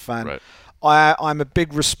wrestling fan. Right. I'm a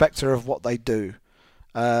big respecter of what they do.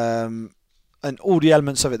 And all the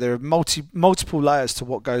elements of it. There are multiple layers to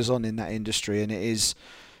what goes on in that industry, and it is,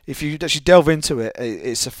 if you actually delve into it,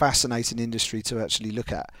 it's a fascinating industry to actually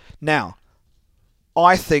look at. Now,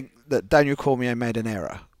 I think that Daniel Cormier made an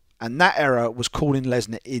error, and that error was calling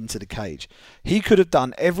Lesnar into the cage. He could have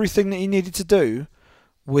done everything that he needed to do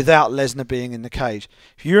without Lesnar being in the cage.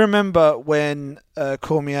 If you remember when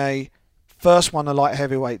Cormier first won the light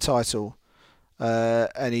heavyweight title,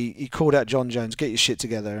 and he called out John Jones, get your shit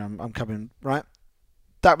together, I'm coming, right?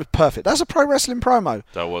 That was perfect. That's a pro wrestling promo.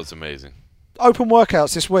 That was amazing. Open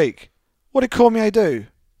workouts this week. What did Cormier do?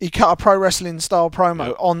 He cut a pro wrestling style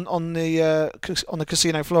promo on the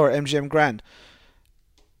casino floor at MGM Grand.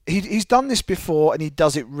 He's done this before and he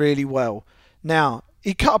does it really well. Now,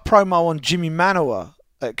 he cut a promo on Jimmy Manoa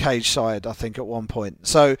at Cage Side, I think, at one point.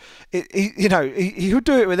 So he would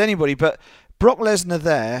do it with anybody, but Brock Lesnar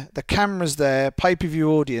there, the camera's there,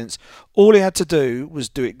 pay-per-view audience, all he had to do was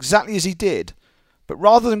do exactly as he did. But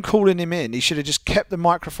rather than calling him in, he should have just kept the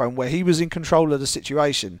microphone where he was in control of the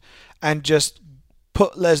situation and just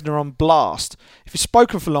put Lesnar on blast. If he'd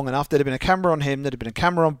spoken for long enough, there'd have been a camera on him, there'd have been a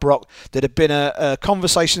camera on Brock, there'd have been a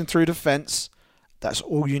conversation through the fence, That's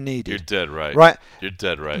all you needed. You're dead right. Right? You're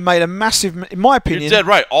dead right. Made a massive, in my opinion. You're dead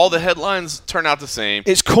right. All the headlines turn out the same.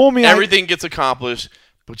 It's Cormier. Everything gets accomplished,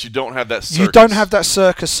 but you don't have that circus. You don't have that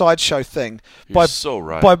circus sideshow thing. You're so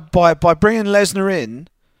right. By bringing Lesnar in,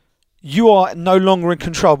 you are no longer in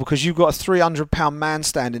control because you've got a 300-pound man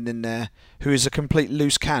standing in there who is a complete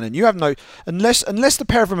loose cannon. You have no, unless the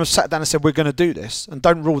pair of them have sat down and said, we're going to do this, and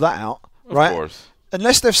don't rule that out, right? Of course.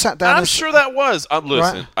 Unless they've sat down. I'm sure that was.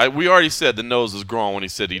 Listen, Right? We already said the nose was growing when he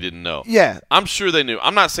said he didn't know. Yeah. I'm sure they knew.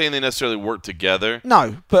 I'm not saying they necessarily worked together.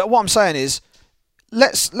 No, but what I'm saying is,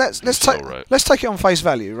 let's take it on face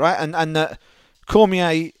value, right? And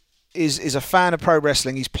Cormier is a fan of pro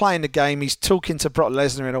wrestling. He's playing the game. He's talking to Brock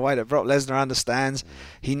Lesnar in a way that Brock Lesnar understands.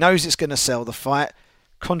 He knows it's going to sell the fight.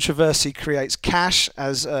 Controversy creates cash,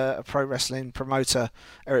 as a pro wrestling promoter,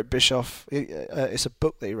 Eric Bischoff. It's a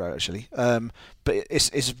book that he wrote, actually. But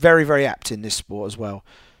it's very, very apt in this sport as well.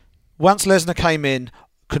 Once Lesnar came in,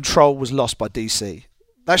 control was lost by DC.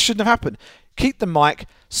 That shouldn't have happened. Keep the mic,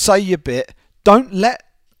 say your bit. Don't let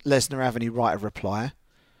Lesnar have any right of reply.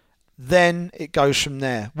 Then it goes from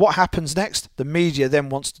there. What happens next? The media then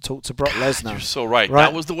wants to talk to Brock Lesnar. You're so right.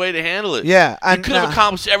 That was the way to handle it. Yeah. And you could have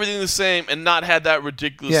accomplished everything the same and not had that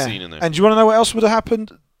ridiculous scene in there. And do you want to know what else would have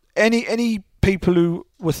happened? Any people who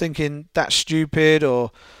were thinking that's stupid or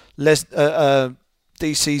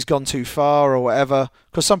DC's gone too far or whatever,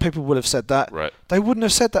 because some people would have said that. Right. They wouldn't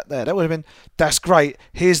have said that there. That would have been, that's great.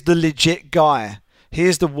 Here's the legit guy.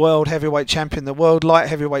 Here's the world heavyweight champion, the world light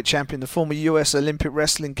heavyweight champion, the former US Olympic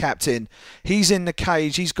wrestling captain. He's in the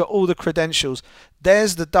cage. He's got all the credentials.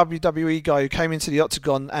 There's the WWE guy who came into the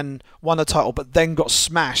octagon and won a title, but then got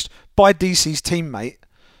smashed by DC's teammate.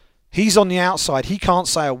 He's on the outside. He can't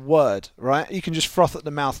say a word, right? He can just froth at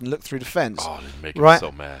the mouth and look through the fence. Oh, it make me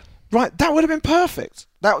so mad. Right, that would have been perfect.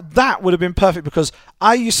 That would have been perfect because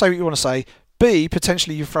A, you say what you want to say. B,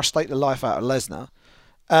 potentially you frustrate the life out of Lesnar.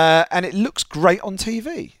 And it looks great on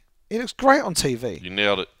TV. It looks great on TV. You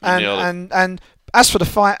nailed it. And as for the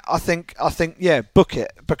fight, I think yeah, book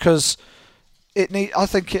it because I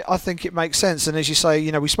think it makes sense. And as you say,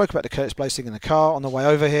 we spoke about the Curtis Blaze thing in the car on the way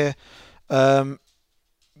over here.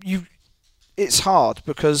 It's hard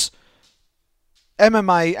because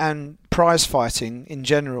MMA and prize fighting in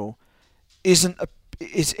general it's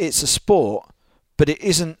a sport, but it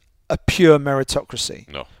isn't a pure meritocracy.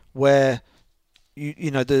 No. Where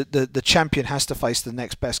the champion has to face the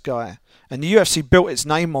next best guy. And the UFC built its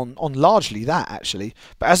name on largely that, actually.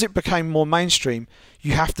 But as it became more mainstream,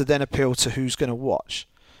 you have to then appeal to who's going to watch.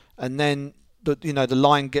 And then the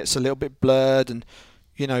line gets a little bit blurred and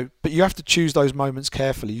but you have to choose those moments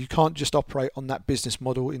carefully. You can't just operate on that business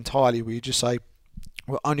model entirely where you just say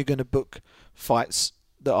we're only going to book fights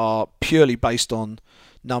that are purely based on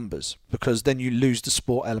numbers, because then you lose the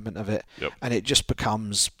sport element of it. Yep. And it just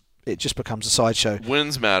becomes a sideshow.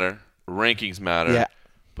 Wins matter, rankings matter, yeah.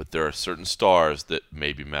 But there are certain stars that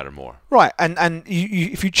maybe matter more. Right, and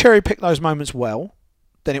if you cherry pick those moments well,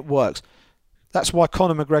 then it works. That's why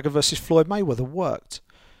Conor McGregor versus Floyd Mayweather worked.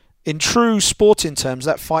 In true sporting terms,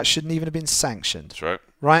 that fight shouldn't even have been sanctioned. That's right.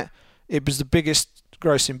 Right? It was the biggest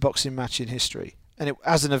grossing boxing match in history. And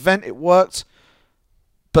as an event, it worked,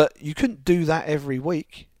 but you couldn't do that every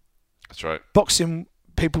week. That's right. Boxing...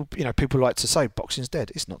 People like to say boxing's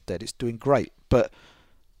dead. It's not dead. It's doing great. But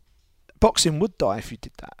boxing would die if you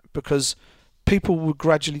did that because people would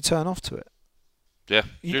gradually turn off to it. Yeah,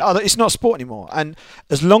 it's not sport anymore. And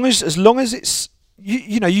as long as it's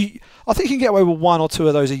I think you can get away with one or two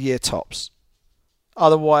of those a year tops.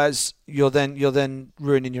 Otherwise, you're then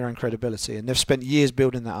ruining your own credibility. And they've spent years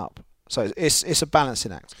building that up. So it's a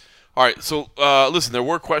balancing act. All right. So listen, there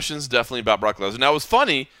were questions definitely about Brock Lesnar. Now it was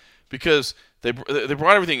funny because they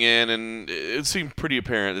brought everything in, and it seemed pretty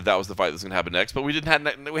apparent that was the fight that was going to happen next. But we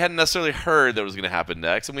hadn't necessarily heard that it was going to happen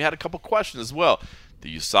next, and we had a couple questions as well.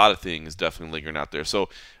 The USADA thing is definitely lingering out there. So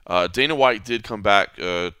Dana White did come back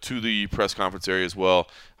to the press conference area as well,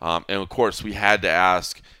 and of course we had to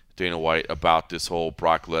ask Dana White about this whole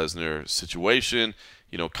Brock Lesnar situation.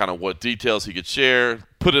 Kind of what details he could share.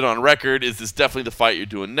 Put it on record. Is this definitely the fight you're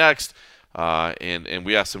doing next? And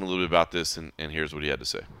we asked him a little bit about this, and here's what he had to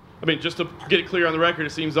say. I mean, just to get it clear on the record,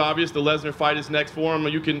 it seems obvious the Lesnar fight is next for him.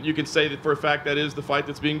 You can say that for a fact that is the fight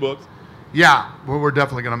that's being booked. Yeah, well, we're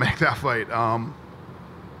definitely going to make that fight.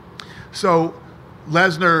 So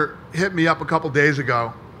Lesnar hit me up a couple days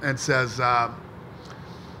ago and says,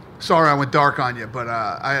 sorry I went dark on you, but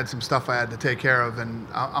I had some stuff I had to take care of, and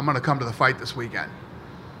I'm going to come to the fight this weekend.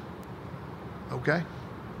 Okay.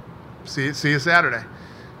 See you Saturday.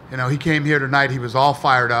 He came here tonight. He was all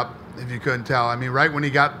fired up. If you couldn't tell. I mean, right when he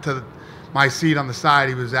got to my seat on the side,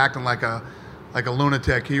 he was acting like a like a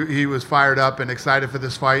lunatic. He was fired up and excited for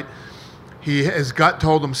this fight. His gut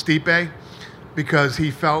told him Stipe, because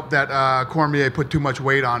he felt that Cormier put too much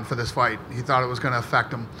weight on for this fight. He thought it was going to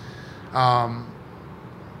affect him,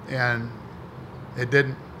 and it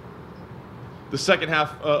didn't. The second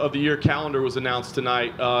half of the year calendar was announced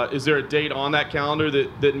tonight. Is there a date on that calendar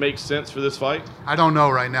that makes sense for this fight? I don't know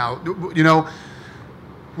right now. You know,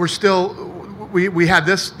 we're still we had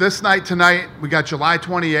this night tonight. We got July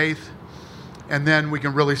 28th, and then we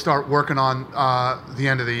can really start working on the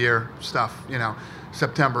end of the year stuff. You know,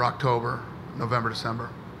 September, October, November, December.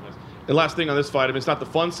 And last thing on this fight, I mean, it's not the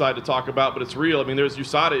fun side to talk about, but it's real. I mean, there's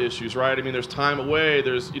USADA issues, right? I mean, there's time away.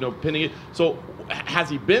 There's, pinning it. So has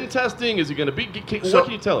he been testing? Is he going to be? What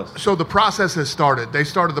can you tell us? So the process has started. They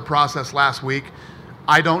started the process last week.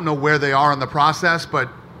 I don't know where they are in the process, but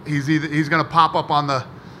he's going to pop up on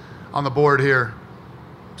the board here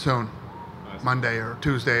soon, Monday or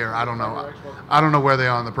Tuesday, or I don't know. I don't know where they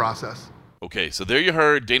are in the process. Okay, so there you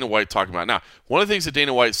heard Dana White talking about it. Now, one of the things that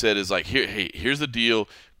Dana White said is like, here's the deal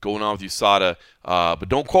going on with USADA, but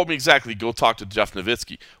don't quote me exactly. Go talk to Jeff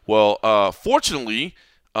Nowitzki. Well, fortunately,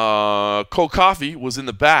 Cole Coffey was in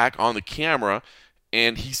the back on the camera,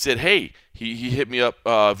 and he said, hey, he hit me up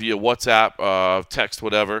via WhatsApp, text,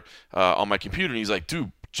 whatever, on my computer, and he's like,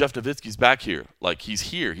 dude, Jeff Nowitzki's back here. Like, he's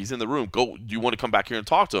here. He's in the room. Do you want to come back here and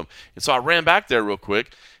talk to him? And so I ran back there real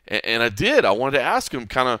quick, and I did. I wanted to ask him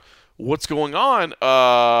kind of what's going on,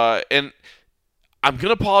 and I'm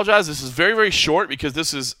going to apologize. This is very, very short because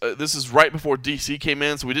this is right before DC came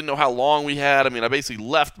in, so we didn't know how long we had. I mean, I basically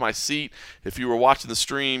left my seat. If you were watching the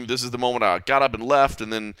stream, this is the moment I got up and left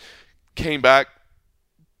and then came back.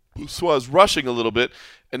 So I was rushing a little bit.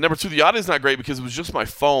 And number two, the audio's not great because it was just my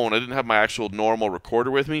phone. I didn't have my actual normal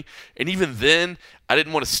recorder with me. And even then, I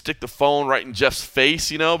didn't want to stick the phone right in Jeff's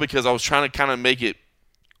face, because I was trying to kind of make it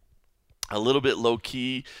a little bit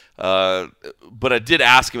low-key, but I did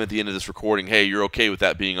ask him at the end of this recording, hey, you're okay with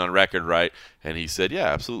that being on record, right? And he said, yeah,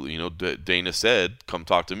 absolutely. Dana said, come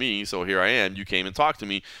talk to me, so here I am. You came and talked to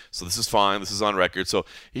me, so this is fine. This is on record. So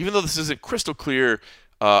even though this isn't crystal clear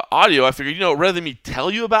audio, I figured, rather than me tell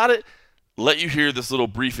you about it, let you hear this little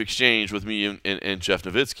brief exchange with me and Jeff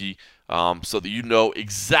Nowitzki, so that you know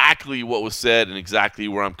exactly what was said and exactly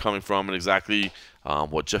where I'm coming from and exactly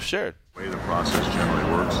what Jeff shared. The way the process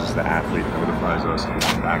generally works is the athlete notifies us if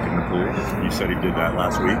he's back in the pool. He said he did that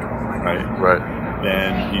last week, right? Right.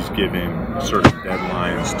 Then he's given certain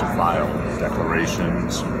deadlines to file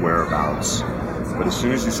declarations, whereabouts. But as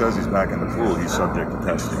soon as he says he's back in the pool, he's subject to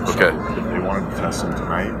testing. Okay. So if they wanted to test him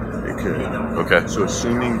tonight, they could. Okay. So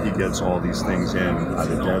assuming he gets all these things in by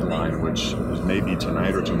the deadline, which is maybe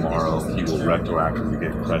tonight or tomorrow, he will retroactively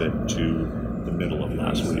get credit to the middle of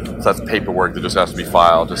last week. So that's paperwork that just has to be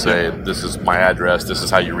filed to say, this is my address, this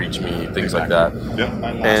is how you reach me, things like that. Yep.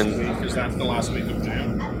 And week, is that the last week of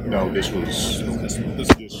June? No, this was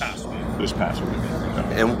This past week. this past week.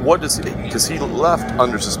 And what does he? Because he left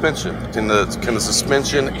under suspension. Can the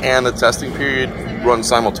suspension and the testing period run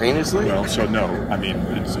simultaneously? Well, so no. I mean,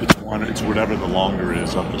 it's whatever the longer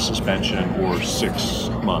is of the suspension or 6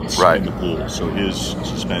 months in the pool. So his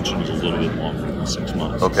suspension is a little bit longer than 6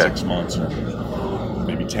 months. Okay. 6 months and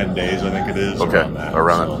maybe 10 days, I think it is. Okay.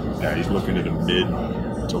 Around that. Yeah, he's looking at a mid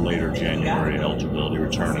to later January eligibility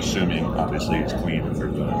return, assuming obviously he's clean for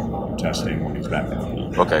the testing when he's back in the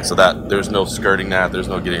pool. Okay, so that there's no skirting that, there's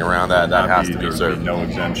no getting around that. That has to be served. No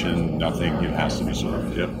exemption, nothing. It has to be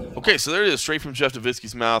served. Yep. Okay, so there it is, straight from Jeff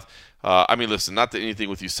Nowitzki's mouth. I mean, listen, not that anything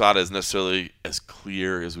with USADA is necessarily as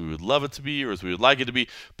clear as we would love it to be or as we would like it to be,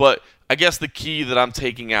 but I guess the key that I'm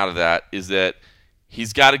taking out of that is that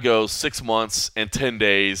he's got to go 6 months and 10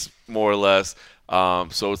 days, more or less.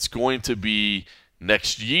 So it's going to be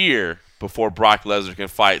next year before Brock Lesnar can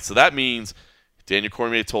fight. So that means Daniel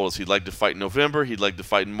Cormier told us he'd like to fight in November, he'd like to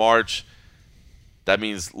fight in March. That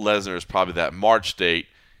means Lesnar is probably that March date.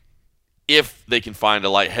 If they can find a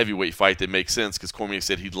light heavyweight fight that makes sense, because Cormier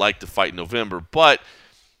said he'd like to fight in November. But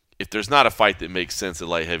if there's not a fight that makes sense at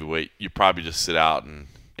light heavyweight, you probably just sit out and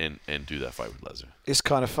do that fight with Lesnar. It's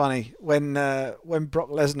kind of funny. When Brock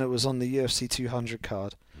Lesnar was on the UFC 200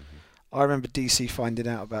 card, I remember DC finding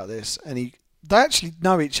out about this, and they actually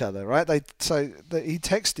know each other, right? He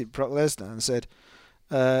texted Brock Lesnar and said,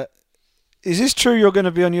 is this true you're going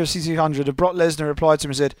to be on UFC 200? And Brock Lesnar replied to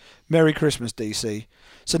him and said, Merry Christmas, DC.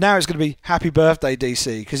 So now it's going to be Happy Birthday,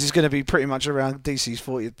 DC, because it's going to be pretty much around DC's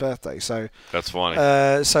 40th birthday. So that's funny.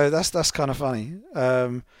 So that's kind of funny.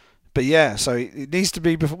 But yeah, so it needs to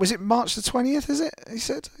be before. Was it March the 20th? Is it? He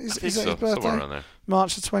said. Is that his birthday? Somewhere around there.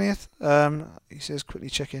 March the 20th. He says quickly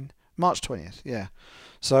check in. March 20th. Yeah.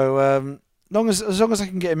 So as long as I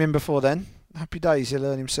can get him in before then, happy days. He'll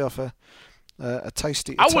earn himself a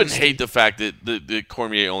tasty. I wouldn't hate the fact that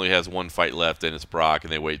Cormier only has one fight left and it's Brock,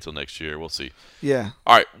 and they wait till next year. We'll see. Yeah.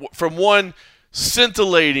 All right, from one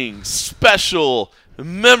scintillating, special,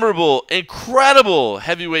 memorable, incredible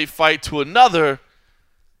heavyweight fight to another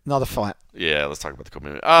fight. Yeah, let's talk about the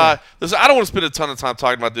co-main Listen, I don't want to spend a ton of time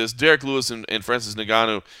talking about this. Derek Lewis and Francis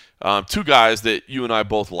Ngannou, two guys that you and I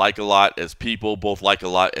both like a lot as people, both like a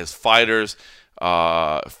lot as fighters,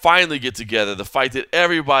 finally get together. The fight that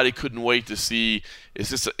everybody couldn't wait to see. It's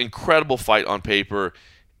just an incredible fight on paper,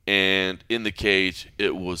 and in the cage,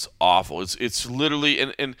 it was awful. It's literally,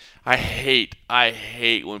 and I hate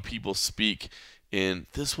when people speak in,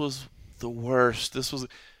 this was the worst.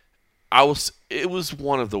 It was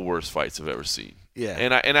one of the worst fights I've ever seen. Yeah.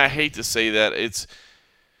 And I hate to say that,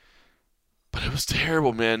 but it was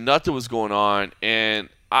terrible, man. Nothing was going on, and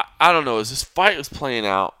I don't know, as this fight was playing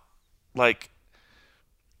out, like,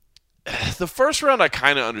 the first round I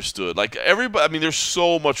kind of understood. Like, everybody, I mean, there's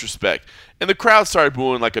so much respect, and the crowd started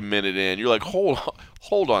booing like a minute in. You're like, hold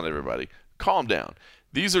on, everybody, calm down.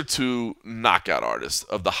 These are two knockout artists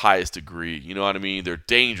of the highest degree. You know what I mean? They're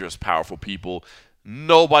dangerous, powerful people.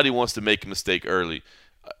 Nobody wants to make a mistake early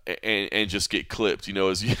and just get clipped. You know,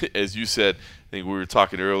 as you said, I think we were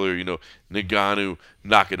talking earlier, you know, Ngannou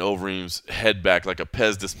knocking Overeem's head back like a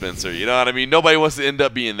Pez dispenser. You know what I mean? Nobody wants to end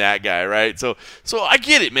up being that guy, right? So I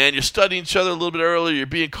get it, man. You're studying each other a little bit earlier. You're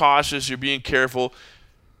being cautious. You're being careful.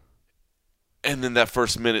 And then that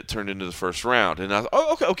first minute turned into the first round. And I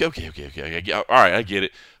was, okay. All right, I get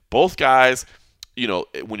it. Both guys, you know,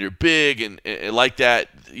 when you're big and like that,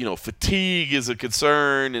 you know, fatigue is a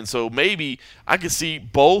concern. And so maybe I could see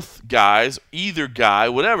both guys, either guy,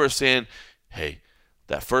 whatever, saying, hey,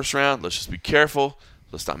 that first round, let's just be careful.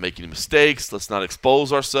 Let's not make any mistakes. Let's not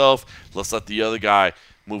expose ourselves. Let's let the other guy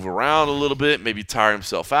move around a little bit, maybe tire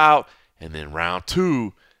himself out. And then round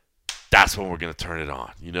two, that's when we're going to turn it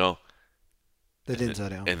on, you know? They didn't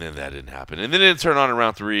turn it on. And then that didn't happen. And then it didn't turn on in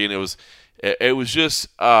round three, and it was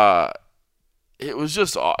just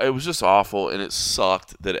awful, and it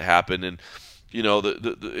sucked that it happened. And you know,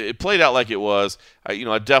 it played out like it was. I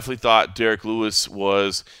definitely thought Derek Lewis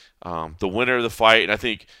was the winner of the fight, and I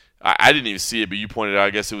think I didn't even see it, but you pointed out. I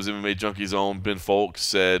guess it was MMA Junkie's own Ben Folk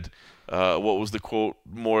said, what was the quote?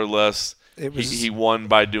 More or less, it was, he won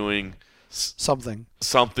by doing something.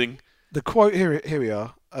 The quote here we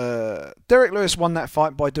are. Derek Lewis won that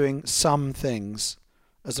fight by doing some things,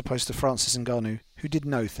 as opposed to Francis Ngannou, who did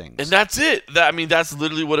no things. And that's it. That's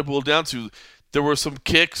literally what it boiled down to. There were some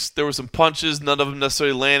kicks, there were some punches, none of them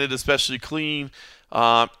necessarily landed especially clean.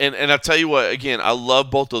 And I tell you what, again, I love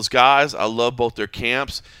both those guys. I love both their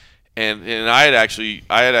camps. And I had actually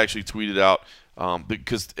tweeted out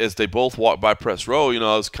because as they both walked by press row, you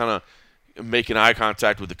know, I was kind of making eye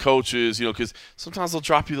contact with the coaches, you know, because sometimes they'll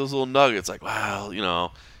drop you those little nuggets like, wow, you know,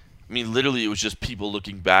 I mean, literally it was just people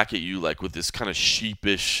looking back at you like with this kind of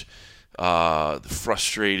sheepish,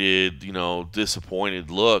 frustrated, you know, disappointed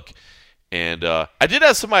look. And I did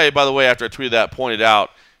have somebody, by the way, after I tweeted that, pointed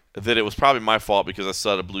out that it was probably my fault because I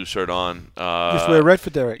still had a blue shirt on. Just wear red for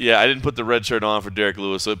Derek. Yeah, I didn't put the red shirt on for Derek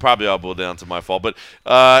Lewis, so it probably all boiled down to my fault. But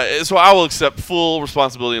so I will accept full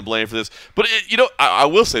responsibility and blame for this. But, I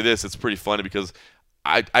will say this. It's pretty funny because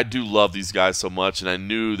I do love these guys so much, and I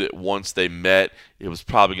knew that once they met, it was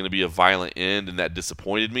probably going to be a violent end, and that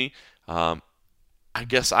disappointed me. I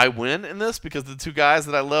guess I win in this because the two guys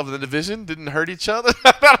that I love in the division didn't hurt each other.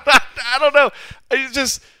 I don't know.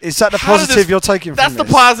 Is that the positive you're taking from this? That's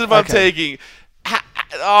the positive I'm taking.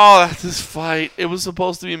 This fight. It was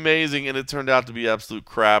supposed to be amazing, and it turned out to be absolute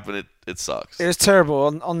crap, and it sucks. It was terrible.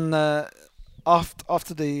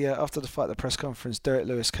 After the fight, the press conference, Derek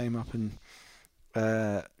Lewis came up and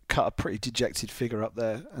cut a pretty dejected figure up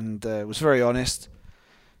there, and was very honest,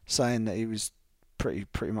 saying that he was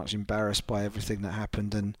pretty much embarrassed by everything that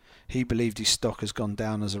happened, and he believed his stock has gone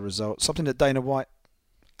down as a result. Something that Dana White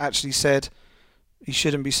actually said he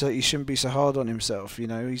shouldn't be so hard on himself. You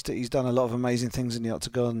know, he's done a lot of amazing things in the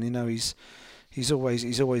octagon. You know, he's always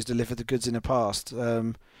delivered the goods in the past.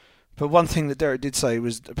 But one thing that Derek did say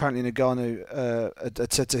was apparently Ngannou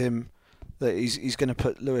had said to him that he's going to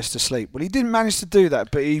put Lewis to sleep. Well, he didn't manage to do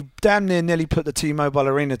that, but he damn nearly put the T-Mobile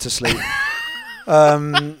Arena to sleep.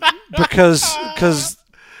 Because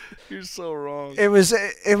you're so wrong. It was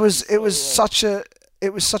such an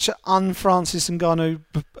un-Francis Ngannou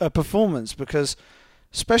performance, because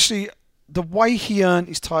especially the way he earned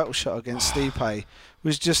his title shot against Stipe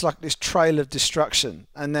was just like this trail of destruction,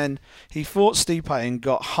 and then he fought Stipe and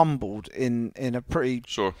got humbled in a pretty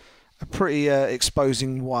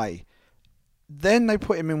exposing way. Then they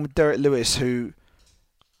put him in with Derek Lewis, who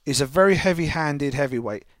is a very heavy-handed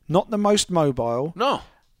heavyweight, not the most mobile. No.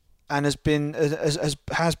 And has been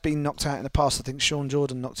knocked out in the past. I think Sean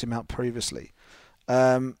Jordan knocked him out previously.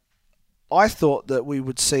 I thought that we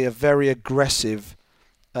would see a very aggressive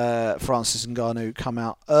Francis Ngannou come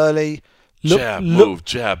out early. Move,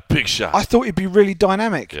 jab, big shot. I thought he'd be really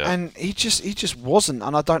dynamic, Yeah. and he just wasn't.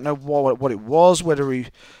 And I don't know what it was. Whether he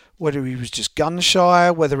was just gun shy,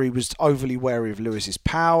 whether he was overly wary of Lewis's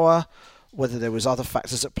power, whether there was other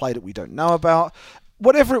factors at play that we don't know about.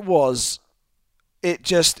 Whatever it was, it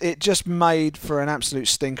just made for an absolute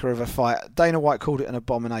stinker of a fight. Dana White called it an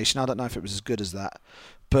abomination. I don't know if it was as good as that,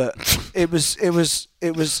 but it was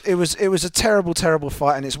a terrible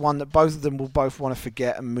fight, and it's one that both of them will both want to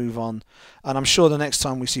forget and move on. And I'm sure the next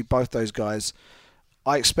time we see both those guys,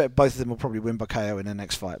 I expect both of them will probably win by KO in their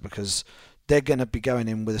next fight, because they're going to be going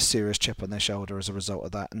in with a serious chip on their shoulder as a result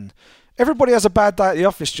of that. And everybody has a bad day at the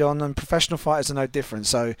office, John, and professional fighters are no different.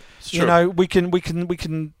 So we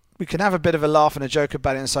can have a bit of a laugh and a joke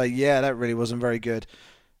about it and say, yeah, that really wasn't very good.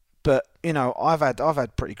 But I've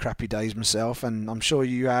had pretty crappy days myself, and I'm sure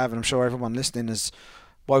you have, and I'm sure everyone listening has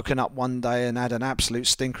woken up one day and had an absolute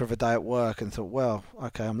stinker of a day at work and thought, well,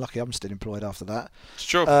 okay, I'm lucky I'm still employed after that. It's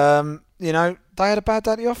true. They had a bad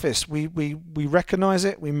day at the office. We recognise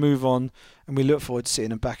it, we move on, and we look forward to seeing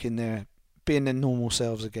them back in there, being their normal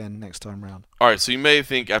selves again next time round. All right, so you may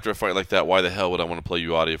think after a fight like that, why the hell would I want to play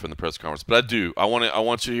you audio from the press conference? But I do. I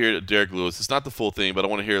want you to hear Derek Lewis. It's not the full thing, but I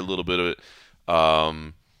want to hear a little bit of it.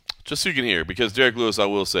 Just so you can hear, because Derek Lewis, I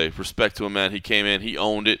will say, respect to him, man. He came in, he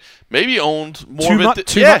owned it. Maybe owned more of it.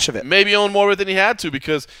 Too much of it. Maybe owned more of it than he had to,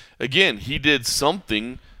 because again, he did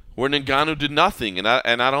something where Ngannou did nothing, and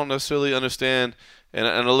I don't necessarily understand. And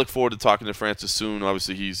I look forward to talking to Francis soon.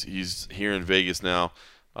 Obviously, he's here in Vegas now,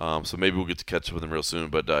 so maybe we'll get to catch up with him real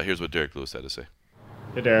soon. But here's what Derek Lewis had to say.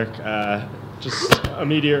 Hey, Derek. Just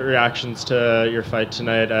immediate reactions to your fight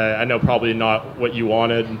tonight. I know probably not what you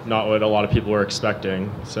wanted, not what a lot of people were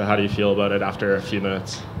expecting. So how do you feel about it after a few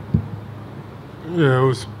minutes? Yeah, it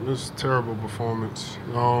was a terrible performance.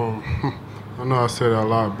 I know I say that a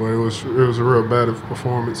lot, but it was a real bad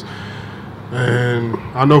performance. And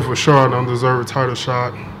I know for sure I don't deserve a title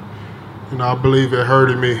shot. I believe it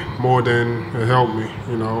hurted me more than it helped me,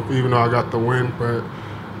 even though I got the win. But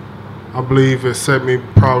I believe it set me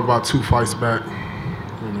probably about 2 fights back.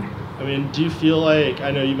 I mean, do you feel like,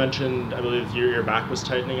 I know you mentioned, I believe your back was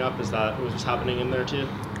tightening up. Is that what was happening in there too?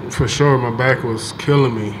 For sure, my back was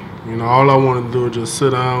killing me. All I wanted to do was just sit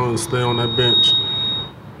down and stay on that bench.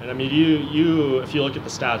 And I mean, you if you look at the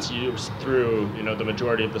stats, you threw, the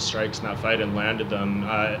majority of the strikes in that fight and landed them.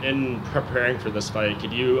 In preparing for this fight,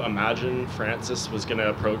 could you imagine Francis was going to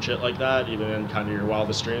approach it like that, even in kind of your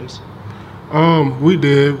wildest dreams? We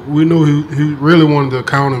did. We knew he really wanted to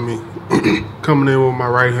counter me coming in with my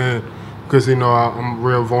right hand, because I'm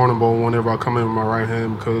real vulnerable whenever I come in with my right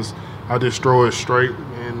hand, because I just throw it straight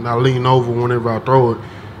and I lean over whenever I throw it.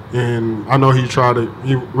 And I know he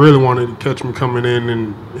really wanted to catch me coming in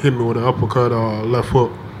and hit me with an uppercut or left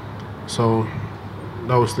hook. So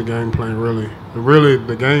that was the game plan, really.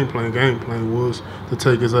 The game plan was to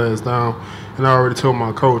take his ass down. And I already told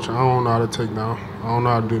my coach, I don't know how to take down. I don't know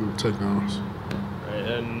how to do takedowns. Right,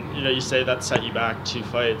 and you say that set you back 2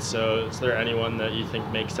 fights. So is there anyone that you think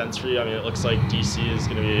makes sense for you? I mean, it looks like DC is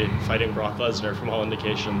going to be fighting Brock Lesnar from all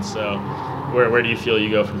indications. So where do you feel you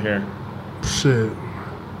go from here? Shit.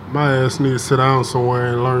 My ass need to sit down somewhere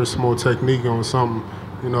and learn some more technique on something.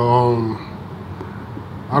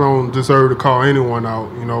 I don't deserve to call anyone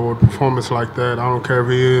out, with a performance like that. I don't care if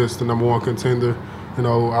he is the number 1 contender.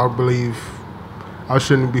 I believe I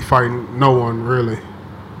shouldn't be fighting no one, really,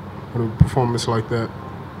 with a performance like that.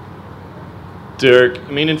 Derek,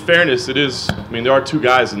 I mean, in fairness, there are 2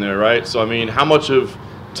 guys in there, right? So, I mean, how much of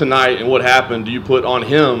tonight and what happened do you put on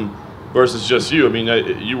him versus just you? I mean,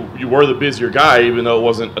 you were the busier guy, even though it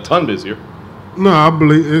wasn't a ton busier. No, I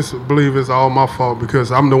believe it's all my fault, because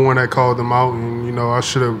I'm the one that called them out, and I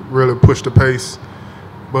should have really pushed the pace.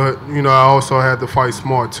 But I also had to fight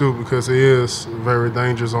smart too, because he is very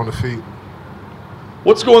dangerous on the feet.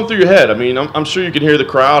 What's going through your head? I mean, I'm sure you can hear the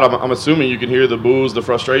crowd. I'm assuming you can hear the boos, the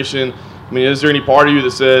frustration. I mean, is there any part of you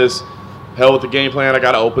that says, "Hell with the game plan, I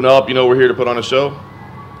got to open up. We're here to put on a show"?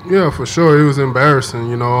 Yeah, for sure. It was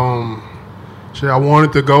embarrassing, I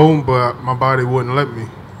wanted to go, but my body wouldn't let me,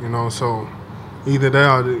 so either that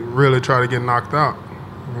or I'd really try to get knocked out,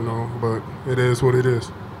 but it is what it is.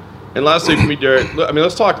 And last thing for me, Derek, I mean,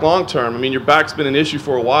 let's talk long term. I mean, your back's been an issue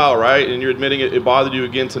for a while, right? And you're admitting it bothered you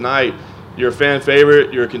again tonight. You're a fan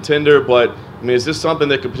favorite, you're a contender, but I mean, is this something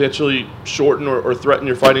that could potentially shorten or threaten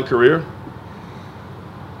your fighting career?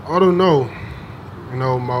 I don't know. You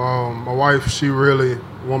know, my wife, she really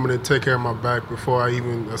want me to take care of my back before I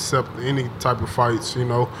even accept any type of fights, you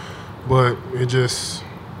know. But it's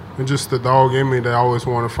just the dog in me that I always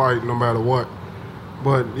want to fight no matter what.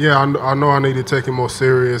 But, yeah, I know I need to take it more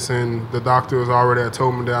serious, and the doctors already had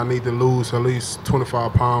told me that I need to lose at least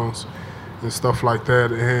 25 pounds and stuff like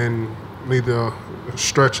that, and need to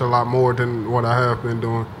stretch a lot more than what I have been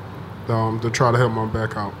doing to try to help my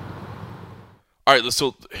back out. All right,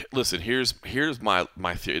 so listen, here's my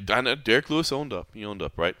theory. I know Derek Lewis owned up. He owned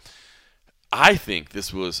up, right? I think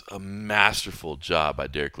this was a masterful job by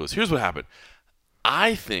Derek Lewis. Here's what happened.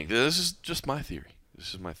 I think this is just my theory.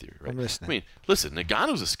 This is my theory, right? I'm listening. I mean, listen,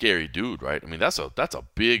 Ngannou's a scary dude, right? I mean, that's a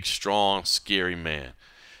big, strong, scary man.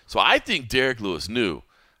 So I think Derek Lewis knew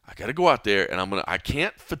I got to go out there and I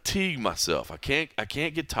can't fatigue myself. I can't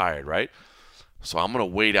get tired, right? So I'm going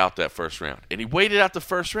to wait out that first round. And he waited out the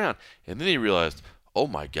first round. And then he realized, oh,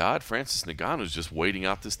 my God, Francis Ngannou's just waiting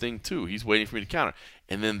out this thing too. He's waiting for me to counter.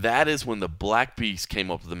 And then that is when the Black Beast came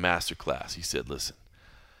up to the master class. He said, listen,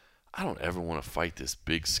 I don't ever want to fight this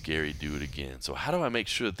big, scary dude again. So how do I make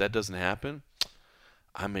sure that doesn't happen?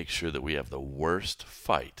 I make sure that we have the worst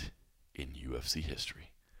fight in UFC history.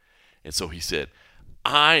 And so he said,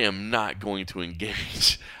 I am not going to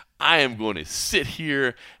engage. I am going to sit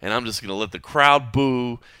here, and I'm just going to let the crowd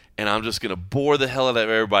boo, and I'm just going to bore the hell out of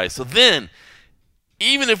everybody. So then,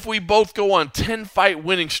 even if we both go on 10-fight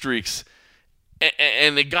winning streaks,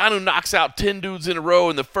 and the guy who knocks out 10 dudes in a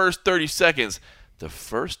row in the first 30 seconds, the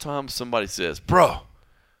first time somebody says, bro,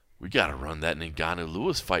 we got to run that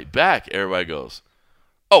Ngannou-Lewis fight back, everybody goes,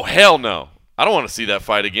 oh, hell no. I don't want to see that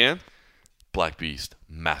fight again. Black Beast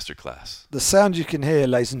Masterclass. The sound you can hear,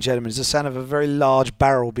 ladies and gentlemen, is the sound of a very large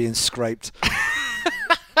barrel being scraped.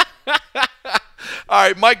 All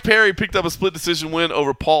right, Mike Perry picked up a split decision win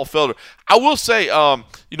over Paul Felder. I will say, I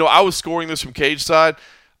was scoring this from cage side.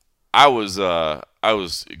 I was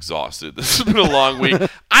exhausted. This has been a long week.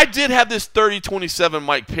 I did have this 30-27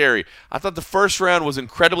 Mike Perry. I thought the first round was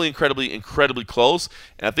incredibly close,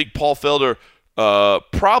 and I think Paul Felder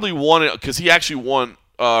probably won it because he actually won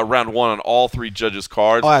round one on all three judges'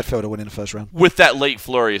 cards. I had Felder winning the first round. With that late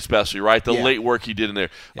flurry especially, right? The late work he did in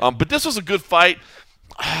there. Yeah. But this was a good fight.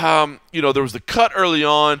 There was the cut early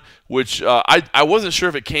on, which I wasn't sure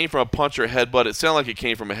if it came from a punch or a headbutt. It sounded like it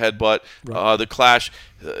came from a headbutt. Right. The clash,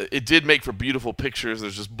 it did make for beautiful pictures.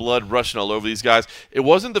 There's just blood rushing all over these guys. It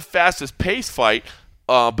wasn't the fastest paced fight,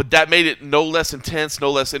 but that made it no less intense,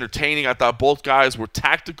 no less entertaining. I thought both guys were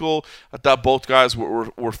tactical. I thought both guys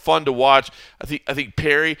were fun to watch. I think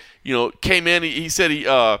Perry, came in. He said he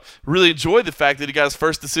really enjoyed the fact that he got his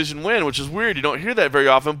first decision win, which is weird. You don't hear that very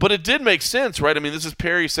often, but it did make sense, right? I mean, this is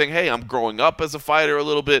Perry saying, hey, I'm growing up as a fighter a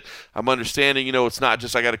little bit. I'm understanding, it's not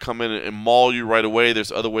just I got to come in and maul you right away.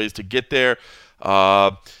 There's other ways to get there.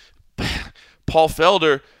 Paul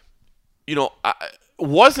Felder,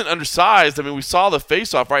 wasn't undersized. I mean, we saw the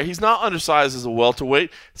face-off, right? He's not undersized as a welterweight.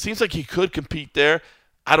 Seems like he could compete there.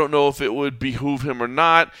 I don't know if it would behoove him or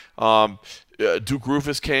not. Duke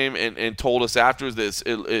Rufus came and told us afterwards that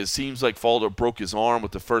it seems like Felder broke his arm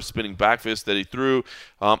with the first spinning back fist that he threw.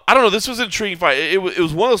 I don't know. This was an intriguing fight. It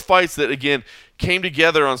was one of those fights that, again, came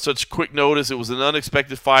together on such quick notice. It was an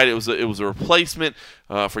unexpected fight. It was a replacement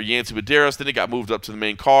for Yancy Medeiros. Then it got moved up to the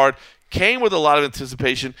main card. Came with a lot of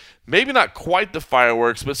anticipation. Maybe not quite the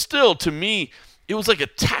fireworks, but still, to me, it was like a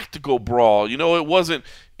tactical brawl. It wasn't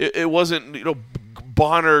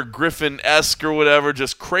Bonner Griffin-esque or whatever,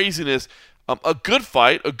 just craziness. A good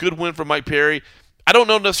fight, a good win for Mike Perry. I don't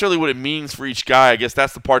know necessarily what it means for each guy. I guess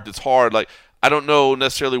that's the part that's hard. Like, I don't know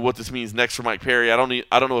necessarily what this means next for Mike Perry. I don't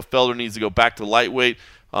know if Felder needs to go back to lightweight.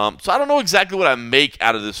 So I don't know exactly what I make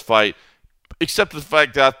out of this fight, except the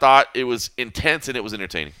fact that I thought it was intense and it was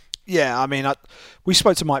entertaining. Yeah, I mean, we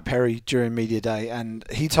spoke to Mike Perry during media day, and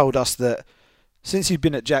he told us that since he'd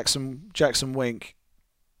been at Jackson Wink,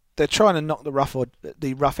 they're trying to knock the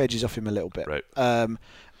rough edges off him a little bit. Right.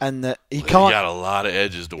 And that he can't. He got a lot of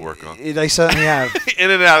edges to work on. They certainly have. In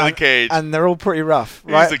and out of the cage. And they're all pretty rough,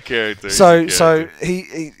 right? He's a character. So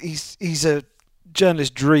he's a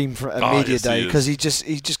journalist dream for a media day because he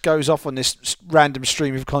just goes off on this random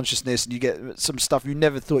stream of consciousness, and you get some stuff you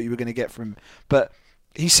never thought you were going to get from him. But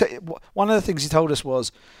he said one of the things he told us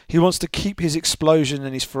was he wants to keep his explosion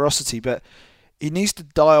and his ferocity, but he needs to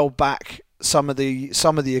dial back some of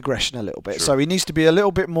the aggression a little bit. Sure. So he needs to be a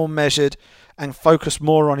little bit more measured and focus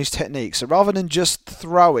more on his technique. So rather than just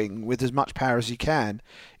throwing with as much power as he can,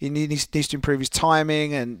 he needs to improve his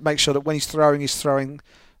timing and make sure that when he's throwing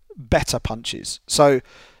better punches. So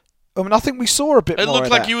I mean, I think we saw a bit more. It looked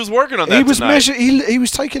of like that. he was working on that. He was tonight. measured. He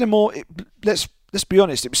was taking a more. Let's let's be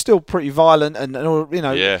honest, it was still pretty violent, and all, he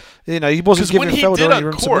wasn't Because giving when he Felder did any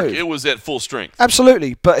room to uncork, move. it was at full strength.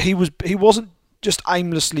 Absolutely, but he wasn't just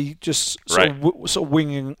aimlessly just sort of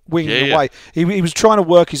winging away. He was trying to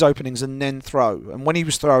work his openings and then throw. And when he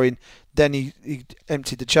was throwing, then he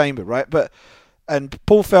emptied the chamber, right? And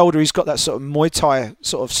Paul Felder, he's got that sort of Muay Thai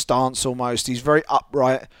sort of stance almost. He's very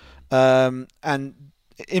upright. And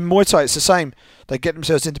in Muay Thai, it's the same. They get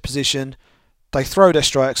themselves into position, they throw their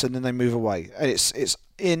strikes, and then they move away. And it's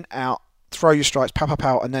in, out, throw your strikes, pow, pow,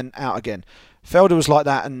 pow, and then out again. Felder was like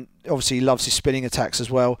that, and obviously he loves his spinning attacks as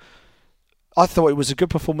well. I thought it was a good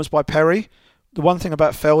performance by Perry. The one thing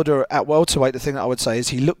about Felder at welterweight, the thing that I would say is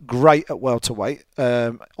he looked great at welterweight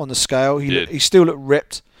on the scale. He still looked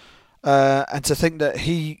ripped. And to think that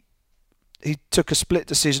he took a split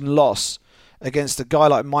decision loss against a guy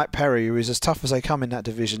like Mike Perry, who is as tough as they come in that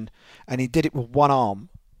division, and he did it with one arm,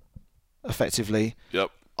 effectively.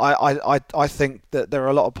 Yep. I think that there are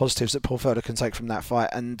a lot of positives that Paul Felder can take from that fight,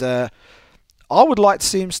 and I would like to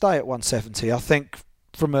see him stay at 170. I think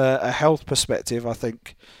from a health perspective, I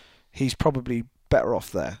think he's probably better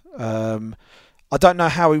off there. I don't know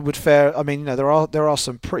how he would fare. I mean, there are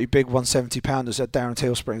some pretty big 170 pounders. Darren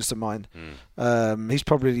Till springs to mind. He's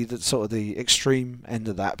probably the extreme end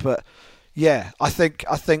of that. But yeah, I think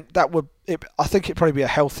it'd probably be a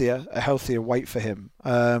healthier weight for him.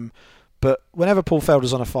 But whenever Paul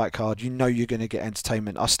Felder's on a fight card, you're going to get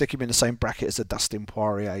entertainment. I stick him in the same bracket as a Dustin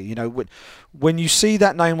Poirier. When you see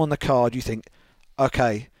that name on the card, you think,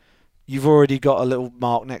 okay, you've already got a little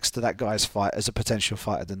mark next to that guy's fight as a potential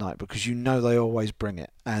fight of the night, because they always bring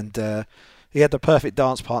it. And he had the perfect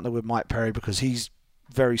dance partner with Mike Perry, because he's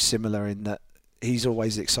very similar in that he's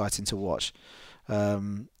always exciting to watch.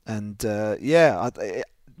 My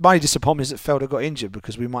disappointment is that Felder got injured,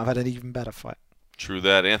 because we might have had an even better fight. True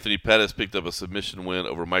that. Anthony Pettis picked up a submission win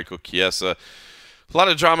over Michael Chiesa. A lot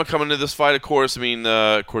of drama coming into this fight, of course. I mean,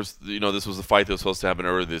 this was the fight that was supposed to happen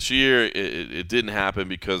earlier this year. It didn't happen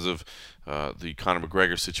because of the Conor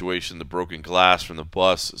McGregor situation. The broken glass from the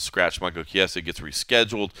bus scratched Michael Chiesa. Gets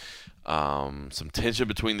rescheduled. Some tension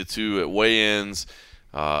between the two at weigh-ins.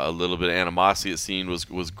 A little bit of animosity, it seemed,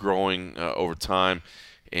 was growing over time.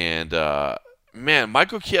 And,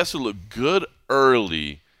 Michael Chiesa looked good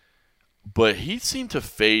early, but he seemed to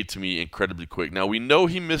fade to me incredibly quick. Now, we know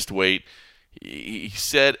he missed weight. He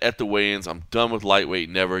said at the weigh-ins, I'm done with lightweight,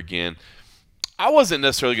 never again. I wasn't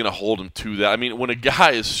necessarily going to hold him to that. I mean, when a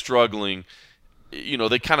guy is struggling,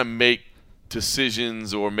 they kind of make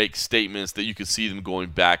decisions or make statements that you could see them going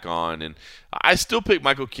back on. And I still picked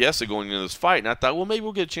Michael Chiesa going into this fight, and I thought, well, maybe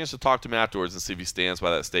we'll get a chance to talk to him afterwards and see if he stands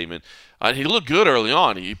by that statement. He looked good early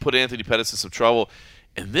on. He put Anthony Pettis in some trouble.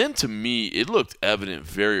 And then, to me, it looked evident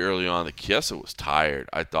very early on that Chiesa was tired,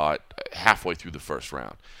 I thought, halfway through the first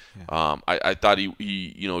round. Yeah. I thought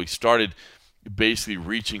he started basically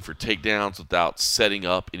reaching for takedowns without setting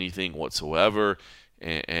up anything whatsoever.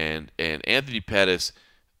 And Anthony Pettis,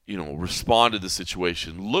 responded to the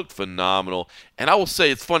situation, looked phenomenal. And I will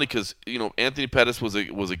say it's funny because, Anthony Pettis was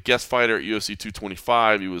a guest fighter at UFC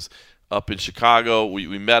 225. He was up in Chicago.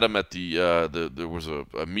 We met him at there was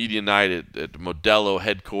a media night at Modelo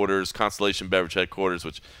headquarters, Constellation Beverage headquarters,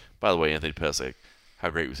 which, by the way, Anthony Pettis, how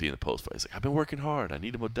great was he in the post fight? He's like, I've been working hard. I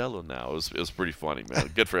need a Modelo now. It was pretty funny,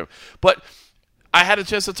 man. Good for him. But I had a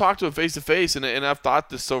chance to talk to him face to face, and I've thought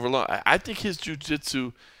this over long. I think his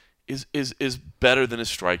jiu-jitsu is better than his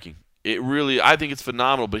striking. I think it's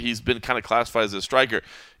phenomenal, but he's been kind of classified as a striker.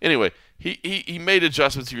 Anyway, he made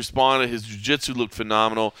adjustments. He responded. His jiu-jitsu looked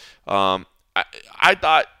phenomenal. I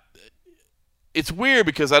thought it's weird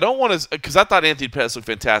because I thought Anthony Pettis looked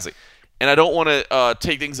fantastic, and I don't want to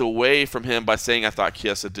take things away from him by saying I thought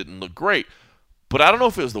Chiesa didn't look great. But I don't know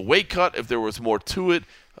if it was the weight cut, if there was more to it.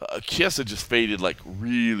 Chiesa just faded like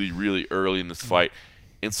really, really early in this fight,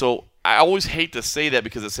 and so I always hate to say that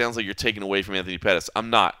because it sounds like you're taking away from Anthony Pettis. I'm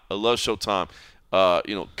not. I love Showtime.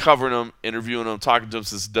 Covering him, interviewing him, talking to him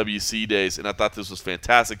since WC days, and I thought this was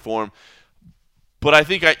fantastic for him. But I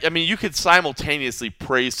think, you could simultaneously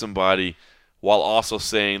praise somebody while also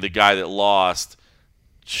saying the guy that lost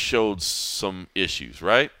showed some issues,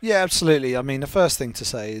 right? Yeah, absolutely. I mean, the first thing to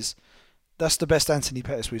say is that's the best Anthony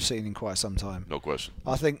Pettis we've seen in quite some time. No question.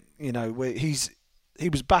 I think, he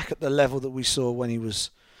was back at the level that we saw when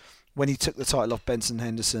he took the title off Benson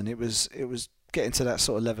Henderson. It was getting to that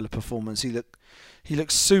sort of level of performance. He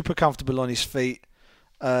looked super comfortable on his feet,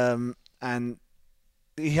 and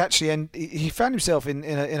he actually he found himself in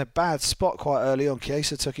a bad spot quite early on.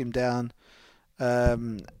 Chiesa took him down,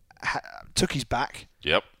 took his back,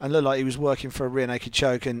 yep, and looked like he was working for a rear naked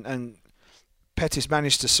choke. And Pettis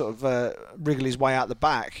managed to sort of wriggle his way out the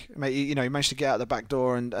back. He managed to get out the back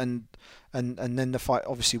door, and then the fight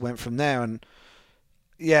obviously went from there. And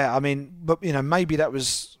yeah, I mean, but maybe that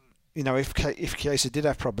was, if Chiesa did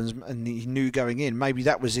have problems and he knew going in, maybe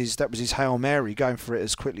that was his Hail Mary, going for it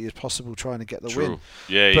as quickly as possible, trying to get the win.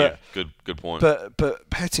 Yeah. Good point. But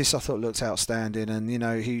Pettis, I thought, looked outstanding, and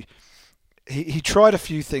he tried a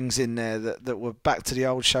few things in there that were back to the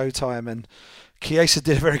old Showtime, and Chiesa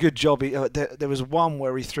did a very good job. There was one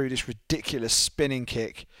where he threw this ridiculous spinning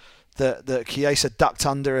kick that Chiesa ducked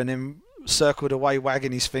under and then circled away,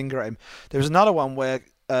 wagging his finger at him. There was another one where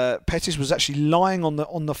Pettis was actually lying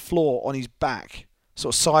on the floor on his back,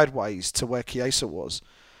 sort of sideways to where Chiesa was,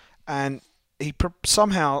 and he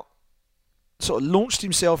somehow sort of launched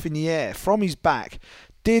himself in the air from his back,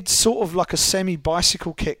 did sort of like a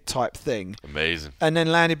semi-bicycle kick type thing. Amazing. And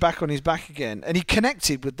then landed back on his back again. And he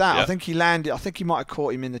connected with that. Yep. I think he might have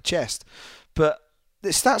caught him in the chest. But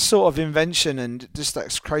it's that sort of invention and just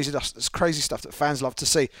that crazy stuff that fans love to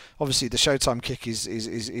see. Obviously, the Showtime kick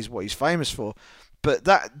is what he's famous for. But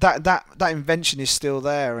that invention is still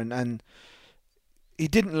there. And he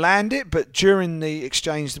didn't land it, but during the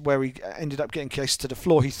exchange where he ended up getting Chiesa to the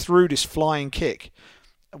floor, he threw this flying kick,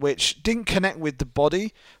 which didn't connect with the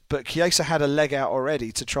body, but Chiesa had a leg out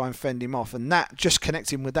already to try and fend him off, and that, just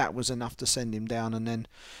connecting with that, was enough to send him down, and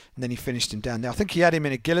then he finished him down. Now, I think he had him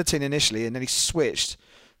in a guillotine initially, and then he switched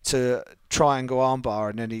to triangle armbar,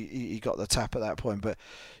 and then he got the tap at that point. But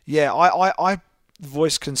yeah, I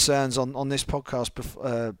voiced concerns on this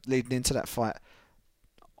podcast leading into that fight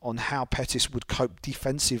on how Pettis would cope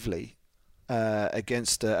defensively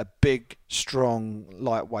against a big, strong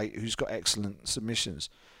lightweight who's got excellent submissions.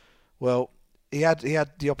 Well, he had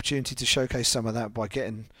the opportunity to showcase some of that by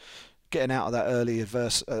getting out of that early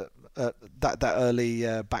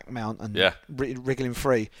early back mount and wriggling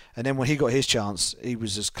free. And then when he got his chance, he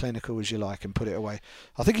was as clinical as you like and put it away.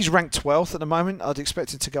 I think he's ranked 12th at the moment. I'd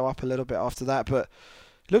expect him to go up a little bit after that, but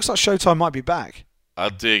it looks like Showtime might be back. I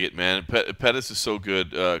dig it, man. Pettis is so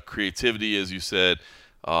good. Creativity, as you said.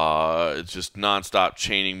 It's just nonstop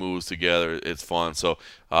chaining moves together. It's fun. So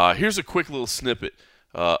here's a quick little snippet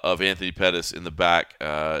of Anthony Pettis in the back.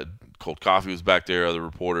 Cold Coffee was back there, other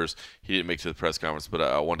reporters. He didn't make it to the press conference, but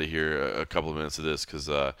I wanted to hear a couple of minutes of this because,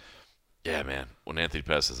 yeah, man, when Anthony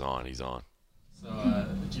Pettis is on, he's on. So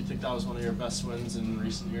do you think that was one of your best wins in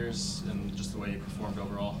recent years and just the way you performed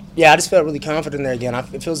overall? Yeah, I just felt really confident there again.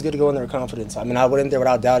 It feels good to go in there with confidence. I mean, I went in there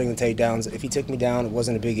without doubting the takedowns. If he took me down, it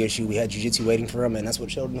wasn't a big issue. We had jiu-jitsu waiting for him, and that's what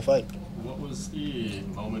showed in the fight. What was the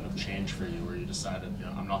moment of change for you where you decided,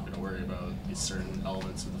 I'm not going to worry about these certain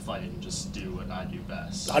elements of the fight and just do what I do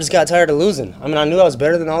best? I just got tired of losing. I mean, I knew I was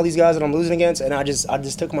better than all these guys that I'm losing against, and I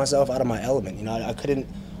just took myself out of my element.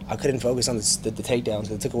 I couldn't focus on the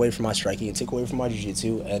takedowns. It took away from my striking. It took away from my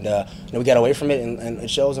jiu-jitsu. And we got away from it, and it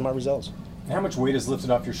shows in my results. How much weight is lifted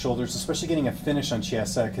off your shoulders, especially getting a finish on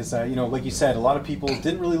Chiesa? Because, like you said, a lot of people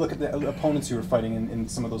didn't really look at the opponents who were fighting in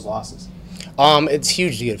some of those losses. It's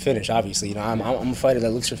huge to get a finish, obviously. I'm a fighter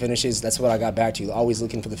that looks for finishes. That's what I got back to. Always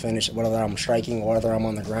looking for the finish, whether I'm striking or whether I'm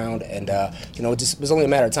on the ground. And, it was only a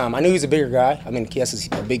matter of time. I knew he was a bigger guy. I mean, Chiesa's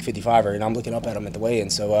a big 55er, and I'm looking up at him at the weigh-in.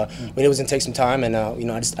 So we knew it was going to take some time, and,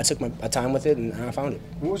 I took my time with it, and I found it.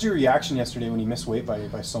 What was your reaction yesterday when you missed weight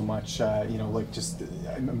by so much?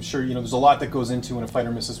 I'm sure, there's a lot that goes into when a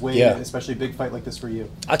fighter misses weight, especially a big fight like this for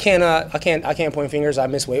you. I can't point fingers. I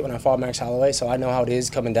missed weight when I fought Max Holloway, so I know how it is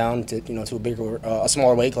coming down to a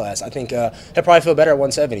smaller weight class. I think he'll probably feel better at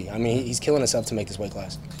 170. I mean, he's killing himself to make this weight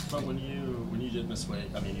class. But when you did miss weight,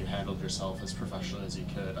 I mean, you handled yourself as professionally as you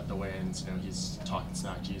could at the weigh-ins. He's talking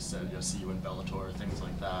smack to you, said, see you in Bellator, things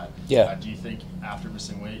like that. Yeah. Do you think after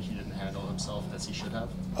missing weight, he didn't handle himself as he should have?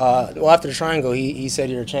 Well, after the triangle, he said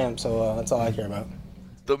you're a champ, so that's all I care about.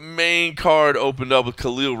 The main card opened up with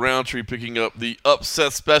Khalil Roundtree picking up the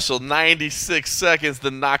upset special, 96 seconds,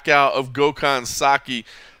 the knockout of Gokhan Saki.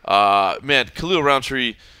 Khalil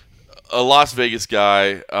Roundtree, a Las Vegas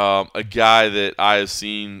guy, a guy that I have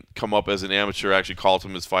seen come up as an amateur, actually called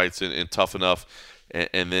him his fights and Tough Enough,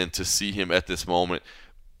 and then to see him at this moment.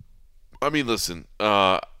 I mean, listen,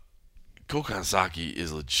 Gokhan Saki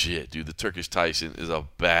is legit, dude. The Turkish Tyson is a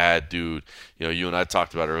bad dude. You and I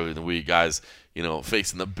talked about it earlier in the week, guys,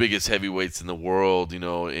 facing the biggest heavyweights in the world, in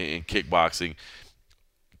kickboxing.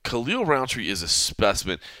 Khalil Roundtree is a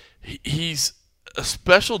specimen. He's a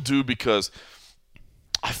special dude because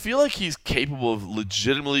I feel like he's capable of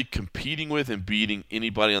legitimately competing with and beating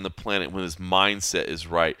anybody on the planet when his mindset is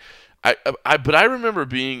right. But I remember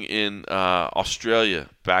being in Australia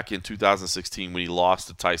back in 2016 when he lost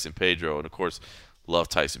to Tyson Pedro, and of course, love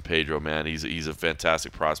Tyson Pedro, man. He's a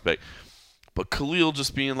fantastic prospect. But Khalil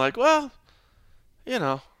just being like, well,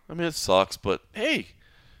 it sucks, but hey,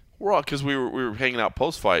 we're all, because we were hanging out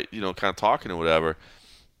post fight, kind of talking or whatever,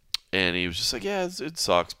 and he was just like, yeah, it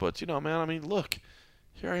sucks, but man, look,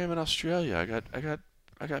 here I am in Australia.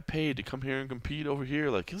 I got paid to come here and compete over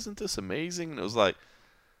here. Like, isn't this amazing? And it was like,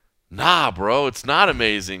 nah, bro, it's not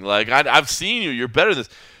amazing. Like, I've seen you. You're better than this.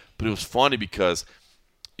 But it was funny because,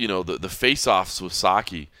 the face-offs with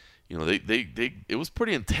Saki, it was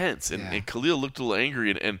pretty intense. And Khalil looked a little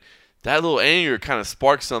angry. And that little anger kind of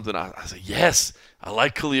sparked something. I said, yes, I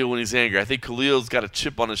like Khalil when he's angry. I think Khalil's got a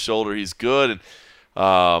chip on his shoulder. He's good. And,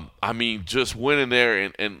 just went in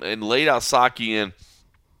there and laid out Saki in.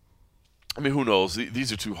 Who knows?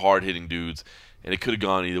 These are two hard-hitting dudes, and it could have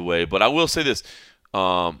gone either way. But I will say this.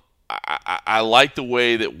 I like the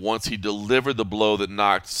way that once he delivered the blow that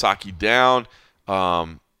knocked Saki down,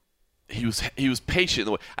 he was patient.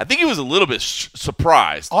 I think he was a little bit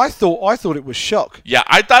surprised. I thought it was shock. Yeah,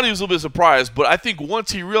 I thought he was a little bit surprised, but I think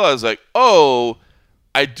once he realized, like, oh,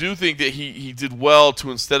 I do think that he did well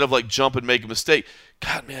to, instead of like jump and make a mistake.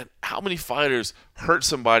 God, man, how many fighters hurt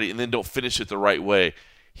somebody and then don't finish it the right way?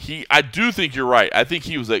 I do think you're right. I think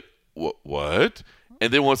he was like, what?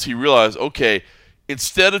 And then once he realized, okay,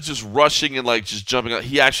 instead of just rushing and like just jumping out,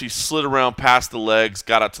 he actually slid around past the legs,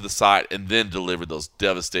 got out to the side, and then delivered those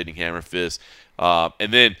devastating hammer fists.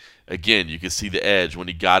 And then again, you could see the edge when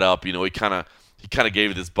he got up. He kind of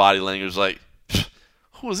gave it this body language like,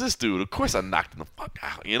 who is this dude? Of course I knocked him the fuck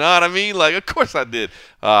out. You know what I mean? Like, of course I did.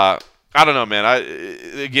 I don't know,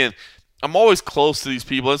 man. I'm always close to these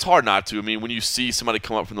people. It's hard not to. When you see somebody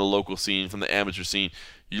come up from the local scene, from the amateur scene,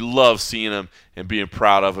 you love seeing them and being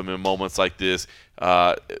proud of them in moments like this.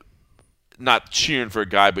 Not cheering for a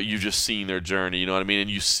guy, but you've just seen their journey, you know what I mean?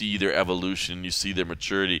 And you see their evolution, you see their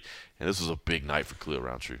maturity. And this was a big night for Khalil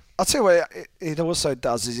Roundtree. I'll tell you what it also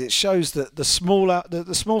does is it shows that the small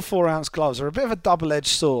 4-ounce gloves are a bit of a double-edged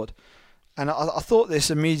sword. And I thought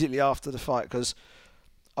this immediately after the fight because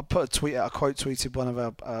I put a tweet out, I quote tweeted one of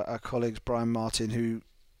our colleagues, Brian Martin, who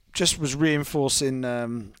just was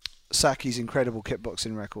reinforcing Saki's incredible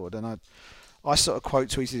kickboxing record. And I sort of quote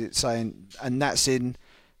tweeted it saying, and that's in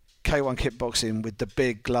K1 kickboxing with the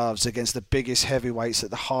big gloves against the biggest heavyweights at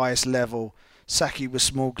the highest level. Saki with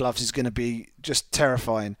small gloves is going to be just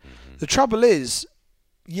terrifying. Mm-hmm. The trouble is,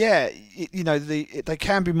 they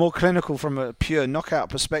can be more clinical from a pure knockout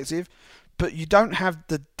perspective, but you don't have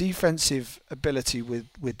the defensive ability with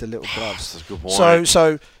the little gloves. That's a good point.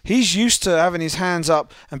 So he's used to having his hands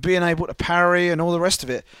up and being able to parry and all the rest of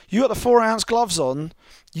it. You got the 4-ounce gloves on,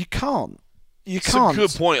 you can't. It's a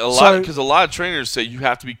good point. Because a lot of trainers say you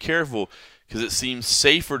have to be careful because it seems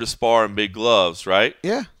safer to spar in big gloves, right?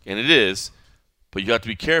 Yeah. And it is. But you have to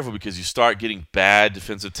be careful because you start getting bad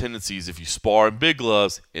defensive tendencies if you spar in big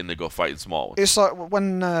gloves and they go fight in small ones. It's like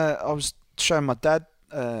when I was showing my dad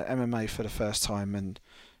MMA for the first time, and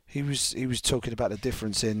he was talking about the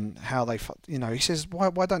difference in how they, he says, why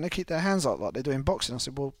don't they keep their hands up like they do in boxing? I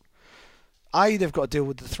said, well, they've got to deal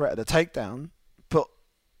with the threat of the takedown, but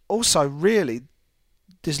also really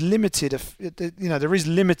there is limited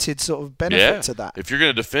sort of benefit to that. If you're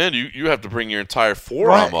going to defend, you have to bring your entire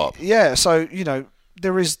forearm up. Yeah, so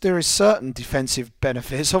there is certain defensive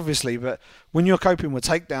benefits, obviously, but when you're coping with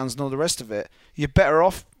takedowns and all the rest of it, you're better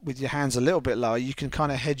off with your hands a little bit lower. You can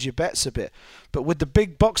kind of hedge your bets a bit. But with the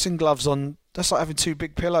big boxing gloves on, that's like having two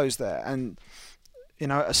big pillows there. And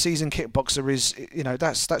a seasoned kickboxer is,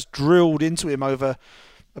 that's drilled into him over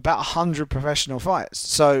about 100 professional fights.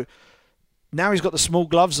 So now he's got the small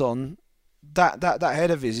gloves on. That head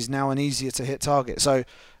of his is now an easier to hit target. So,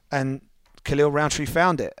 and Khalil Roundtree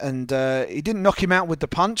found it, and he didn't knock him out with the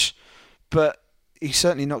punch, but he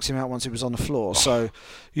certainly knocked him out once he was on the floor. So,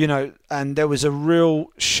 and there was a real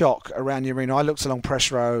shock around the arena. I looked along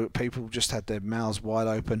press row, people just had their mouths wide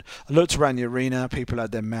open. I looked around the arena, people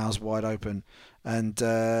had their mouths wide open. And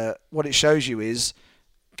what it shows you is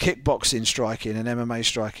kickboxing striking and MMA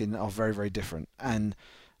striking are very, very different. And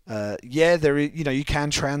there is, you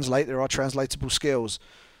can translate. There are translatable skills,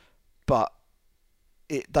 but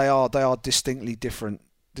they are distinctly different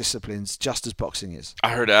disciplines, just as boxing is. I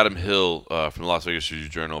heard Adam Hill from the Las Vegas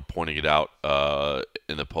Journal pointing it out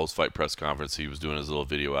in the post-fight press conference. He was doing his little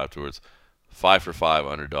video afterwards. 5 for 5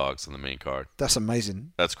 underdogs on the main card. That's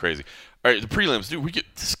amazing. That's crazy. All right, the prelims, dude.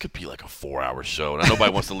 This could be like a 4-hour show, and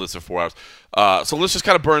nobody wants to listen 4 hours. So let's just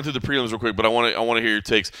kind of burn through the prelims real quick. But I want to hear your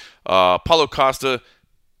takes. Paulo Costa,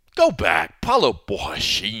 go back. Paulo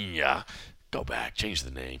Borrachinha, go back. Change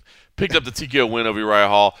the name. picked up the TKO win over Uriah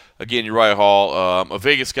Hall. Again, Uriah Hall, a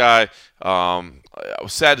Vegas guy. I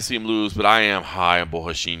was sad to see him lose, but I am high on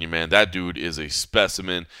Bohashinia, man. That dude is a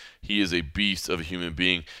specimen. He is a beast of a human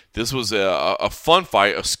being. This was a fun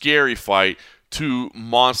fight, a scary fight. Two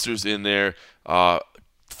monsters in there.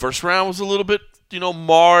 First round was a little bit,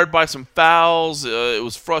 marred by some fouls. It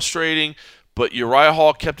was frustrating, but Uriah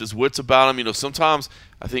Hall kept his wits about him. Sometimes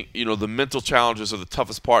I think, the mental challenges are the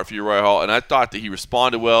toughest part for Uriah Hall, and I thought that he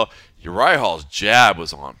responded well. Uriah Hall's jab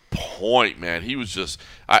was on point, man. He was just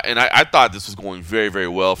I thought this was going very, very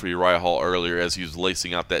well for Uriah Hall earlier as he was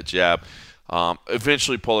lacing out that jab.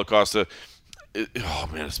 Eventually, Paulo Costa,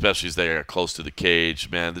 especially as they are close to the cage,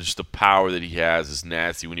 man, just the power that he has is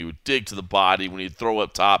nasty. When he would dig to the body, when he'd throw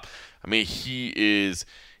up top, he is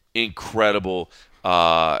incredible.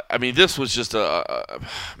 This was just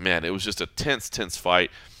it was just a tense fight.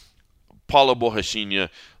 Paulo Bohashinia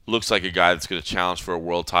looks like a guy that's going to challenge for a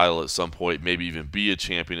world title at some point, maybe even be a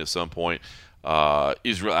champion at some point.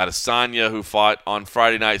 Israel Adesanya, who fought on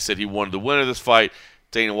Friday night, said he wanted the winner of this fight.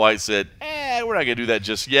 Dana White said, we're not going to do that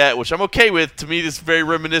just yet, which I'm okay with. To me, this is very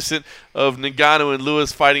reminiscent of Ngannou and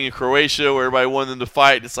Lewis fighting in Croatia, where everybody wanted them to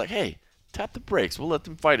fight. And it's like, hey, tap the brakes. We'll let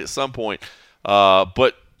them fight at some point.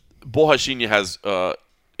 But Bohashinia has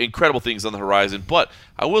incredible things on the horizon. But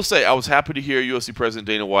I will say, I was happy to hear UFC President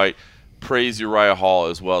Dana White praise Uriah Hall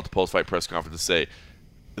as well at the post-fight press conference to say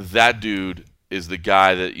that dude is the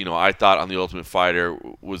guy that, I thought on The Ultimate Fighter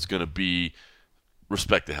was going to be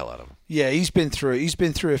respect the hell out of him. Yeah, he's been through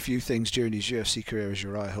a few things during his UFC career as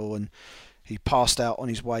Uriah Hall, and he passed out on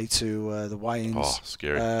his way to the weigh-ins. Oh,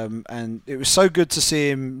 scary. And it was so good to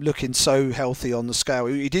see him looking so healthy on the scale.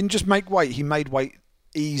 He didn't just make weight, he made weight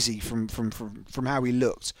easy from how he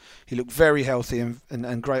looked. He looked very healthy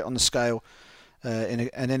and great on the scale. And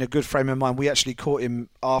in a good frame of mind. We actually caught him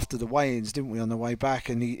after the weigh-ins, didn't we, on the way back?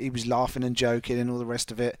 And he was laughing and joking and all the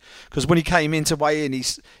rest of it. Because when he came in to weigh in, he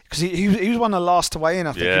was one of the last to weigh in,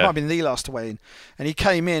 I think. Yeah. He might have been the last to weigh in. And he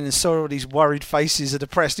came in and saw all these worried faces of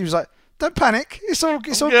depressed. He was like, don't panic, it's all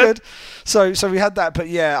good. So we had that. But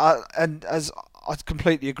yeah, I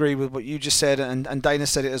completely agree with what you just said, and Dana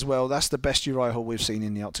said it as well. That's the best Uriah Hall we've seen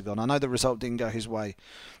in the octagon. I know the result didn't go his way,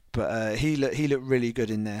 but he looked really good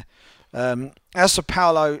in there. As for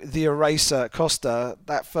Paulo the Eraser Costa,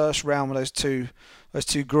 that first round with those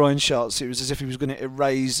two groin shots, it was as if he was going to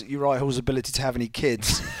erase Uriah Hall's ability to have any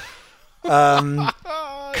kids.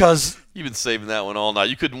 Because you've been saving that one all night.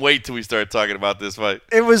 You couldn't wait till we started talking about this fight.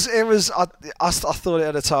 It was. I thought it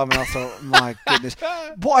at a time, and I thought, my goodness.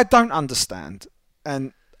 What I don't understand,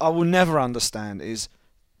 and I will never understand, is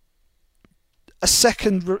a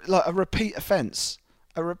repeat offence.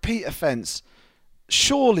 A repeat offence.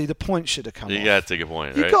 Surely the point should have come off. You got to take a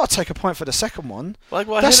point, right? You got to take a point for the second one.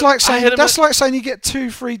 That's like saying you get 2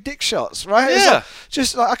 free dick shots, right? Yeah.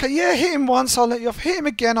 Just like, okay, yeah, hit him once, I'll let you off. Hit him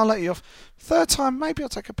again, I'll let you off. Third time, maybe I'll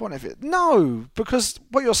take a point of it. No, because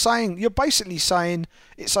what you're basically saying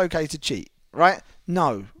it's okay to cheat, right?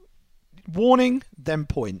 No. Warning, then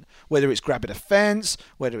point. Whether it's grabbing a fence,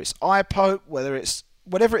 whether it's eye poke, whether it's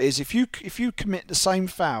whatever it is, if you commit the same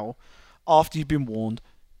foul after you've been warned,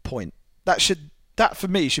 point. That for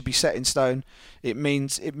me should be set in stone. It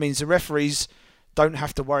means the referees don't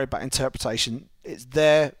have to worry about interpretation. It's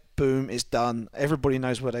there, boom, it's done. Everybody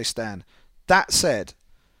knows where they stand. That said,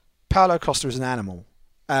 Paulo Costa is an animal,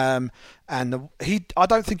 I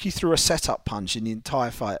don't think he threw a setup punch in the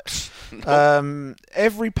entire fight.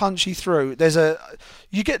 Every punch he threw,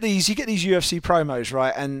 you get these UFC promos,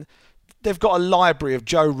 right, and they've got a library of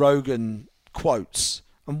Joe Rogan quotes.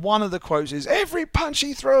 And one of the quotes is, every punch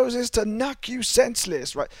he throws is to knock you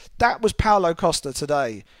senseless. Right? That was Paulo Costa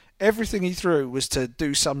today. Everything he threw was to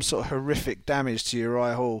do some sort of horrific damage to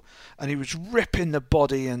Uriah Hall. And he was ripping the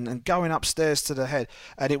body and going upstairs to the head.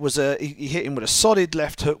 And it was he hit him with a solid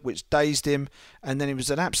left hook, which dazed him. And then it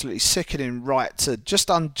was an absolutely sickening right to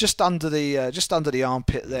just under the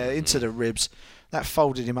armpit there, into the ribs. That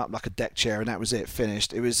folded him up like a deck chair, and that was it.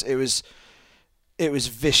 Finished. It was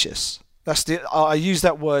vicious. I used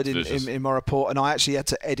that word in my report, and I actually had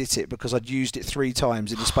to edit it because I'd used it 3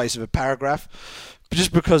 times in the space of a paragraph,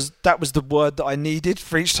 just because that was the word that I needed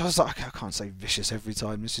for each time. I was like, okay, I can't say vicious every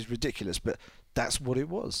time. This is ridiculous, but that's what it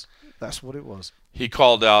was. He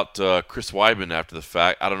called out Chris Weidman after the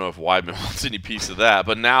fact. I don't know if Weidman wants any piece of that,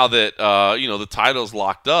 but now that the title's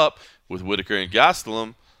locked up with Whitaker and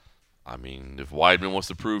Gastelum, I mean, if Weidman wants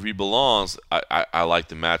to prove he belongs, I like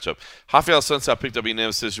the matchup. Rafael Assunção picked up a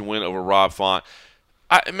unanimous decision win over Rob Font.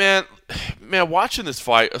 Man, watching this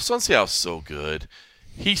fight, Assunção is so good.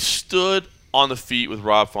 He stood on the feet with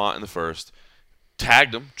Rob Font in the first,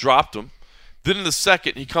 tagged him, dropped him, Then in the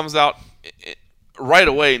second, he comes out right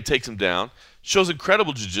away and takes him down. Shows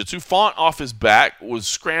incredible jiu-jitsu. Font off his back was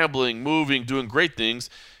scrambling, moving, doing great things.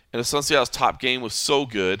 And Asuncio's top game was so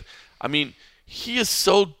good. I mean, he is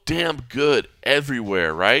so damn good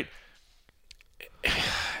everywhere, right?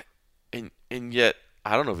 And yet,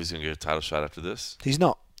 I don't know if he's going to get a title shot after this. He's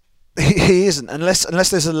not. He isn't, unless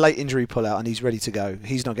there's a late injury pull-out and he's ready to go.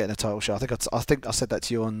 He's not getting a title shot. I think I said that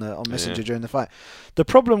to you on Messenger during the fight. The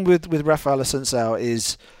problem with Rafael Asunciao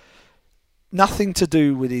is nothing to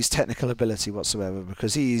do with his technical ability whatsoever,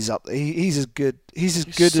 because he's good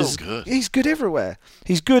everywhere.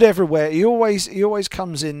 He's good everywhere. He always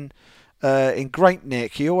comes in great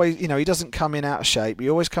nick. He always, he doesn't come in out of shape. He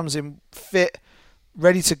always comes in fit,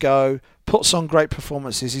 ready to go. Puts on great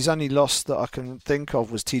performances. His only loss that I can think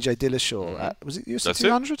of was TJ Dillashaw. Mm-hmm. Was it UFC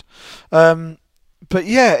 200? But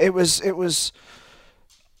yeah, it was.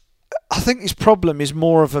 I think his problem is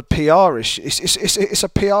more of a PR issue. It's a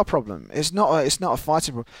PR problem. It's not a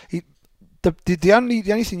fighting problem. The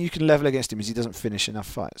only thing you can level against him is he doesn't finish enough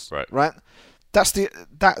fights. Right.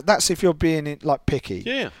 That's if you're being like picky.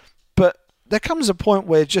 Yeah. But there comes a point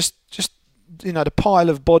where just the pile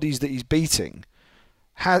of bodies that he's beating,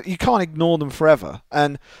 you can't ignore them forever.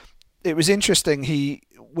 And it was interesting.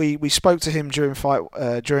 We spoke to him during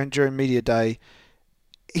media day.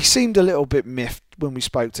 He seemed a little bit miffed when we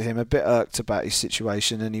spoke to him, a bit irked about his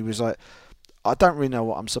situation, and he was like, "I don't really know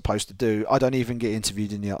what I'm supposed to do. I don't even get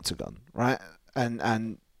interviewed in the octagon, right?"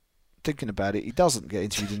 And thinking about it, he doesn't get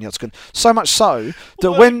interviewed in the octagon. So much so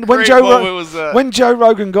that when Joe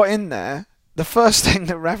Rogan got in there, the first thing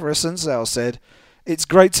that Rafa Asunciao said, "It's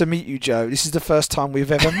great to meet you, Joe. This is the first time we've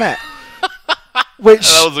ever met." That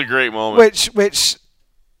was a great moment. Which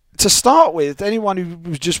to start with, anyone who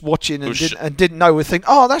was just watching and didn't know would think,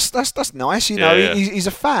 "Oh, that's nice." He's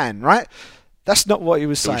a fan, right? That's not what he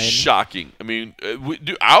was saying. It was shocking. I mean,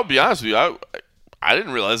 I'll be honest with you. I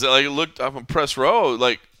didn't realize that. Like, it looked up on press row,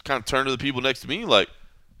 like, kind of turned to the people next to me, like,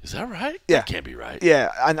 "Is that right? Yeah, that can't be right."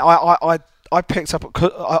 Yeah, and I picked up.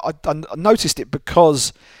 I noticed it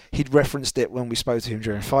because he'd referenced it when we spoke to him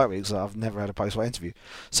during fight weeks. So I've never had a post-fight interview,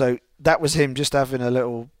 so that was him just having a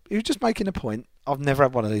little. He was just making a point. I've never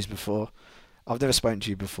had one of these before. I've never spoken to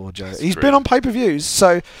you before, Joe. He's been on pay-per-views,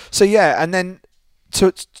 so yeah. And then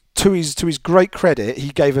to his great credit, he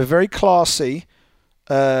gave a very classy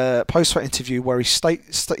post-fight interview where he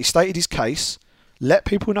stated his case, let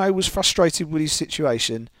people know he was frustrated with his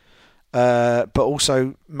situation, but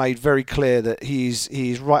also made very clear that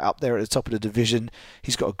he's right up there at the top of the division.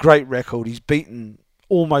 He's got a great record. He's beaten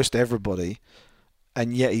almost everybody,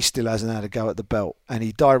 and yet he still hasn't had a go at the belt. And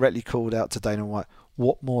he directly called out to Dana White,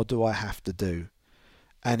 "What more do I have to do?"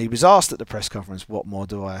 And he was asked at the press conference, "What more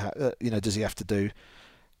do does he have to do?"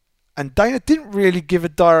 And Dana didn't really give a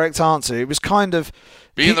direct answer. It was kind of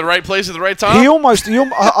be in the right place at the right time.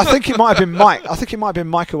 I think it might have been Mike. I think it might have been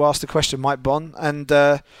Mike who asked the question, Mike Bond, and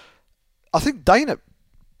I think Dana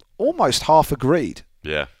almost half agreed.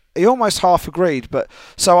 Yeah. He almost half agreed, but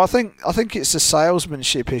so I think it's a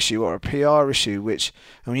salesmanship issue or a PR issue, which,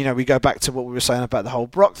 and we go back to what we were saying about the whole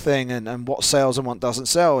Brock thing and what sells and what doesn't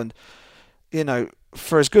sell, and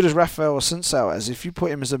for as good as Rafael Asunciao is, if you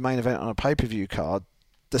put him as a main event on a pay-per-view card,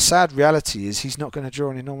 the sad reality is he's not going to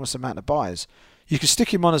draw an enormous amount of buyers. You could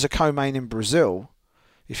stick him on as a co-main in Brazil,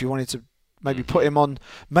 if you wanted to maybe put him on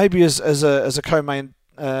maybe as a co-main.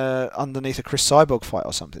 Underneath a Chris Cyborg fight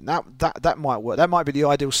or something, that might work. That might be the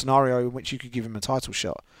ideal scenario in which you could give him a title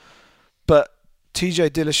shot. But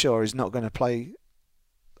TJ Dillashaw is not going to play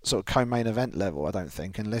sort of co-main event level, I don't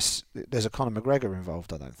think, unless there's a Conor McGregor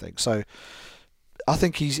involved. I don't think so. I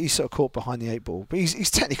think he's sort of caught behind the eight ball, but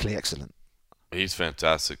he's technically excellent. He's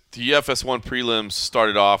fantastic. The FS1 prelims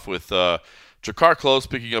started off with Jakar Close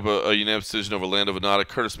picking up a unanimous decision over Lando Venata,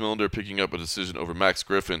 Curtis Millender picking up a decision over Max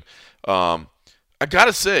Griffin. I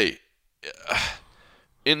gotta say,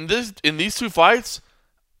 in these two fights,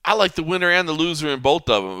 I like the winner and the loser in both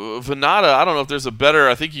of them. Venata, I don't know if there's a better.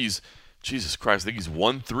 I think he's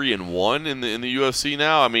 1-3-1 in the UFC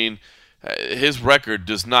now. I mean, his record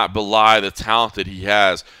does not belie the talent that he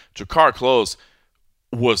has. Jakar Close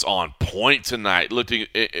was on point tonight.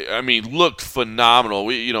 Looked phenomenal.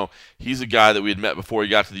 He's a guy that we had met before he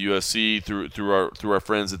got to the UFC through our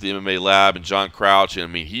friends at the MMA Lab and John Crouch.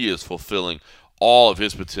 And he is fulfilling all of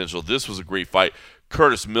his potential. This was a great fight.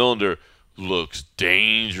 Curtis Millender looks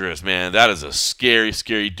dangerous, man. That is a scary,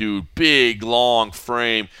 scary dude. Big, long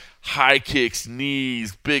frame, high kicks,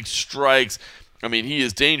 knees, big strikes. He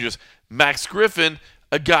is dangerous. Max Griffin,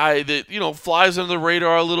 a guy that flies under the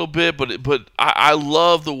radar a little bit, but I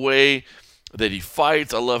love the way that he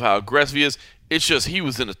fights. I love how aggressive he is. It's just he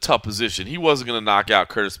was in a tough position. He wasn't going to knock out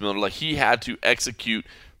Curtis Miller. Like, he had to execute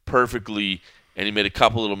perfectly, and he made a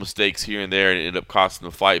couple little mistakes here and there, and it ended up costing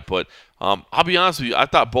the fight. But I'll be honest with you, I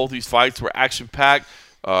thought both these fights were action-packed.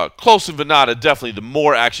 Close and Venata, definitely the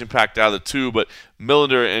more action-packed out of the two, but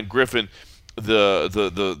Millender and Griffin,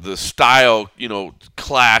 the style,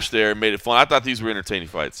 clash there made it fun. I thought these were entertaining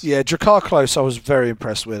fights. Yeah, Drakkar Close I was very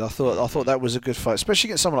impressed with. I thought that was a good fight, especially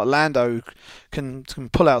against someone like Lando who can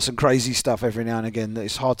pull out some crazy stuff every now and again that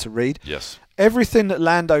is hard to read. Yes. Everything that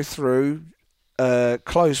Lando threw,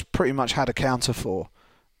 Close pretty much had a counter for.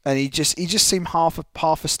 And he just seemed half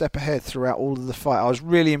a step ahead throughout all of the fight. I was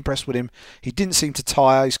really impressed with him. He didn't seem to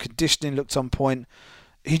tire. His conditioning looked on point.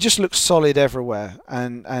 He just looked solid everywhere,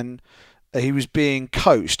 and he was being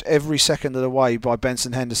coached every second of the way by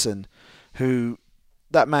Benson Henderson, who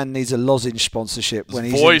that man needs a lozenge sponsorship.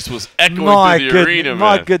 His voice was echoing through the arena, man.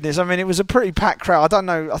 My goodness! I mean, it was a pretty packed crowd. I don't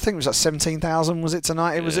know. I think it was like 17,000. Was it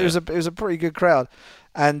tonight? It was a pretty good crowd,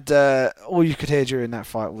 and all you could hear during that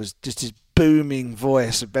fight was just his booming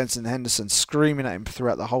voice of Benson Henderson screaming at him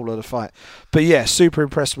throughout the whole of the fight. But yeah, super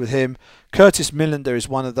impressed with him. Curtis Millender is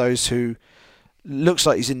one of those who looks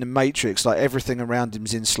like he's in the Matrix, like everything around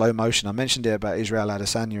him's in slow motion. I mentioned it about Israel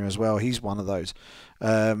Adesanya as well. He's one of those.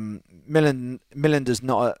 Millender's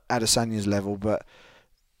not at Adesanya's level, but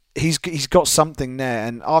he's got something there.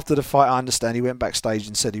 And after the fight, I understand he went backstage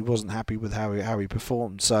and said he wasn't happy with how he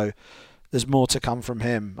performed. So there's more to come from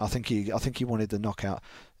him. I think he wanted the knockout,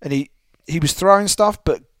 and he was throwing stuff,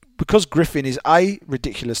 but because Griffin is A,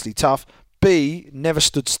 ridiculously tough, B, never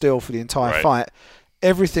stood still for the entire fight,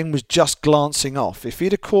 everything was just glancing off. If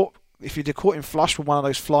you'd have caught him flush with one of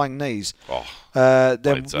those flying knees, then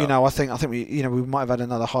I think we might have had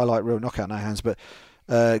another highlight reel knockout in our hands.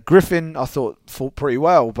 But Griffin, I thought fought pretty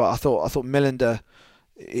well, but I thought Millender,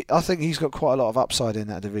 I think he's got quite a lot of upside in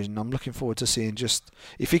that division. I'm looking forward to seeing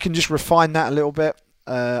if he can just refine that a little bit.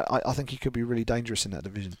 I think he could be really dangerous in that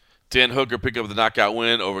division. Dan Hooker picked up the knockout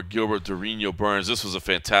win over Gilbert Durinho Burns. This was a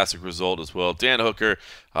fantastic result as well. Dan Hooker,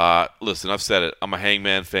 listen, I've said it. I'm a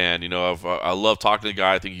Hangman fan. I love talking to the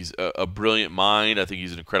guy. I think he's a brilliant mind. I think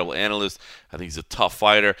he's an incredible analyst. I think he's a tough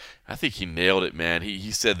fighter. I think he nailed it, man. He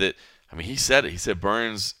said that. I mean, he said it. He said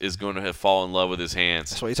Burns is going to fall in love with his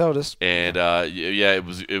hands. That's what he told us. And it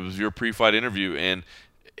was your pre-fight interview, and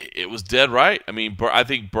it was dead right. I mean, I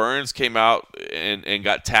think Burns came out and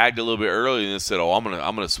got tagged a little bit early and then said, "Oh, I'm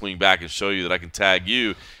gonna swing back and show you that I can tag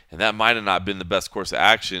you." And that might have not been the best course of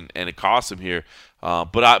action, and it cost him here.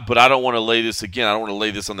 But I don't want to lay this again. I don't want to lay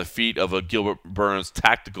this on the feet of a Gilbert Burns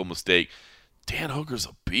tactical mistake. Dan Hooker's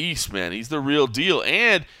a beast, man. He's the real deal,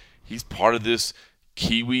 and he's part of this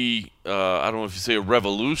Kiwi, I don't know if you say a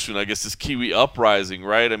revolution, I guess this Kiwi uprising,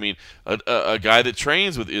 right? I mean, a guy that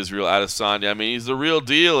trains with Israel Adesanya, I mean, he's the real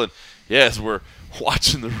deal. And yes, we're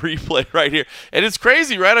watching the replay right here. And it's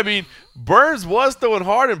crazy, right? I mean, Burns was throwing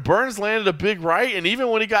hard, and Burns landed a big right. And even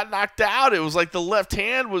when he got knocked out, it was like the left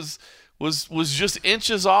hand was just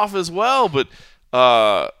inches off as well. But,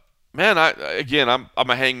 man, I'm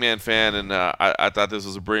a Hangman fan, and I thought this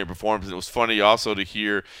was a brilliant performance. And it was funny also to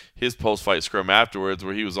hear his post-fight scrum afterwards,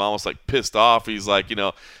 where he was almost like pissed off. He's like,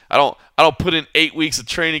 I don't put in 8 weeks of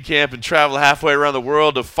training camp and travel halfway around the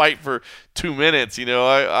world to fight for 2 minutes.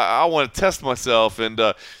 I want to test myself, and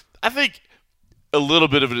I think a little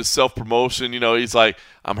bit of it is self-promotion. He's like,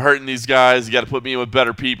 I'm hurting these guys. You got to put me in with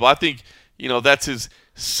better people. I think that's his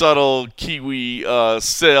subtle Kiwi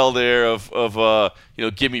sell there of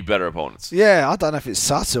give me better opponents. Yeah, I don't know if it's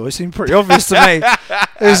subtle. It seemed pretty obvious to me.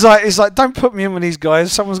 It's like don't put me in with these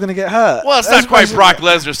guys. Someone's going to get hurt. Well, it's not quite Brock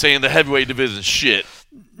Lesnar saying the heavyweight division shit.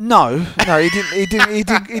 No, he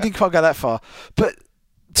didn't quite go that far. But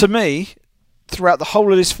to me, throughout the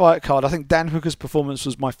whole of this fight card, I think Dan Hooker's performance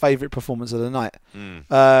was my favourite performance of the night.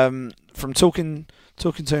 From talking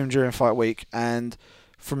to him during fight week and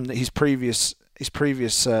from his previous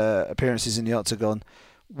appearances in the octagon,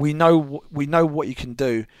 we know what you can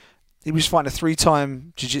do. He was fighting a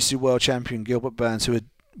 3-time jiu-jitsu world champion, Gilbert Burns, who had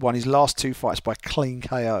won his last 2 fights by clean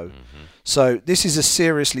KO. So this is a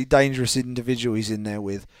seriously dangerous individual he's in there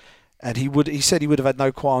with, and he said he would have had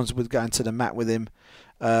no qualms with going to the mat with him.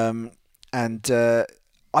 And I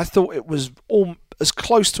thought it was as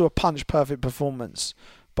close to a punch-perfect performance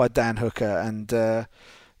by Dan Hooker, and I'm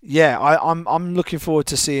looking forward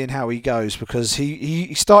to seeing how he goes, because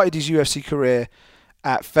he started his UFC career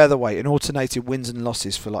at featherweight and alternated wins and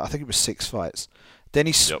losses for I think it was 6 fights. Then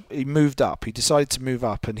he moved up. He decided to move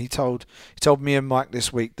up, and he told me and Mike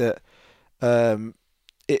this week that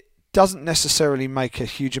it doesn't necessarily make a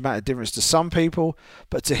huge amount of difference to some people,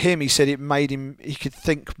 but to him, he said it made him, he could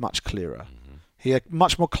think much clearer. He had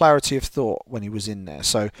much more clarity of thought when he was in there.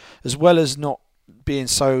 So as well as not being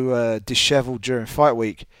so dishevelled during fight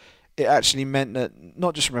week, it actually meant that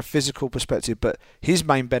not just from a physical perspective, but his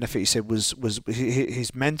main benefit, he said, was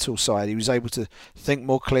his mental side. He was able to think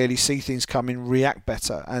more clearly, see things coming, react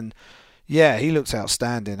better, and yeah, he looked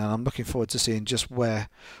outstanding. And I'm looking forward to seeing just where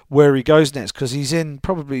he goes next, because he's in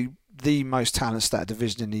probably the most talent stat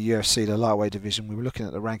division in the UFC, the lightweight division. We were looking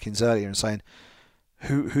at the rankings earlier and saying,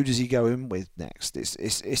 who does he go in with next?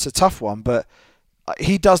 It's a tough one, but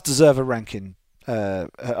he does deserve a ranking.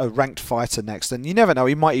 A ranked fighter next, and you never know,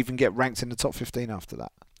 he might even get ranked in the top 15 after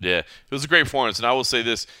that. Yeah, it was a great performance, and I will say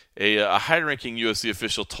this: a high-ranking UFC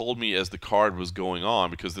official told me as the card was going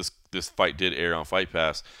on, because this fight did air on Fight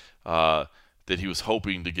Pass, that he was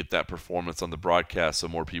hoping to get that performance on the broadcast so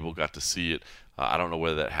more people got to see it. I don't know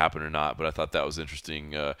whether that happened or not, but I thought that was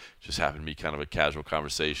interesting. Just happened to be kind of a casual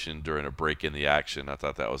conversation during a break in the action. I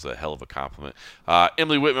thought that was a hell of a compliment.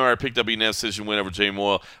 Emily Whitmire picked up a unanimous decision win over Jay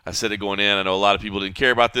Moyle. I said it going in. I know a lot of people didn't care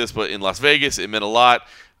about this, but in Las Vegas, it meant a lot.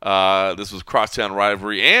 This was crosstown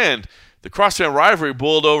rivalry, and the crosstown rivalry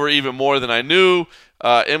boiled over even more than I knew.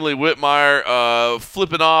 Emily Whitmire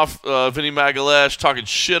flipping off Vinny Magalesh, talking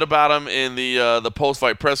shit about him in the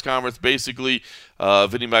post-fight press conference. Basically,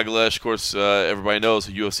 Vinny Magalesh, of course, everybody knows,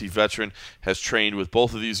 a UFC veteran, has trained with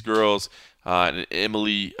both of these girls. And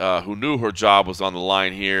Emily, who knew her job was on the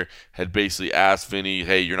line here, had basically asked Vinny,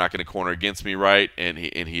 "Hey, you're not going to corner against me, right?" And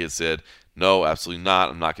he had said, "No, absolutely not.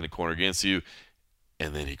 I'm not going to corner against you."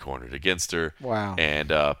 And then he cornered against her. Wow.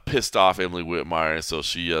 And pissed off Emily Whitmire. And so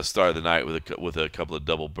she started the night with a couple of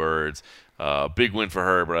double birds. Big win for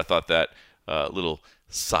her, but I thought that little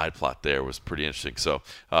side plot there was pretty interesting. So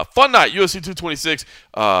fun night, UFC 226.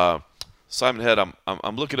 Simon Head,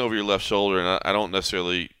 I'm looking over your left shoulder, and I don't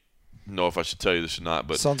necessarily know if I should tell you this or not,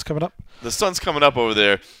 but sun's coming up. The sun's coming up over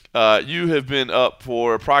there. You have been up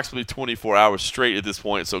for approximately 24 hours straight at this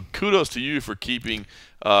point, so kudos to you for keeping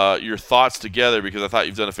your thoughts together, because I thought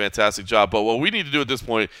you've done a fantastic job. But what we need to do at this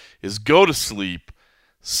point is go to sleep,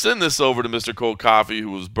 send this over to Mr. Cold Coffee,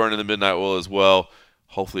 who was burning the midnight oil as well.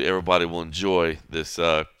 Hopefully everybody will enjoy this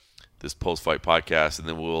post-fight podcast, and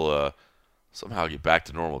then we'll somehow get back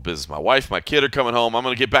to normal business. My wife, my kid are coming home. I'm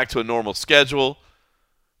going to get back to a normal schedule.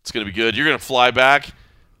 It's going to be good. You're going to fly back.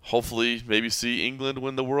 Hopefully, maybe see England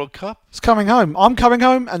win the World Cup. It's coming home. I'm coming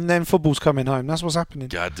home, and then football's coming home. That's what's happening.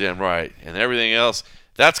 Goddamn right. And everything else,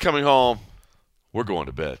 that's coming home. We're going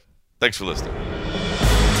to bed. Thanks for listening.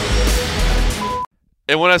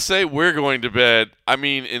 And when I say we're going to bed, I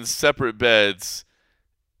mean in separate beds.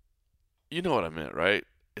 You know what I meant, right?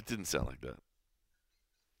 It didn't sound like that.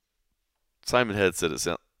 Simon Head said it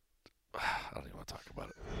sounded... I don't even want to talk about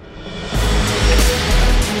it.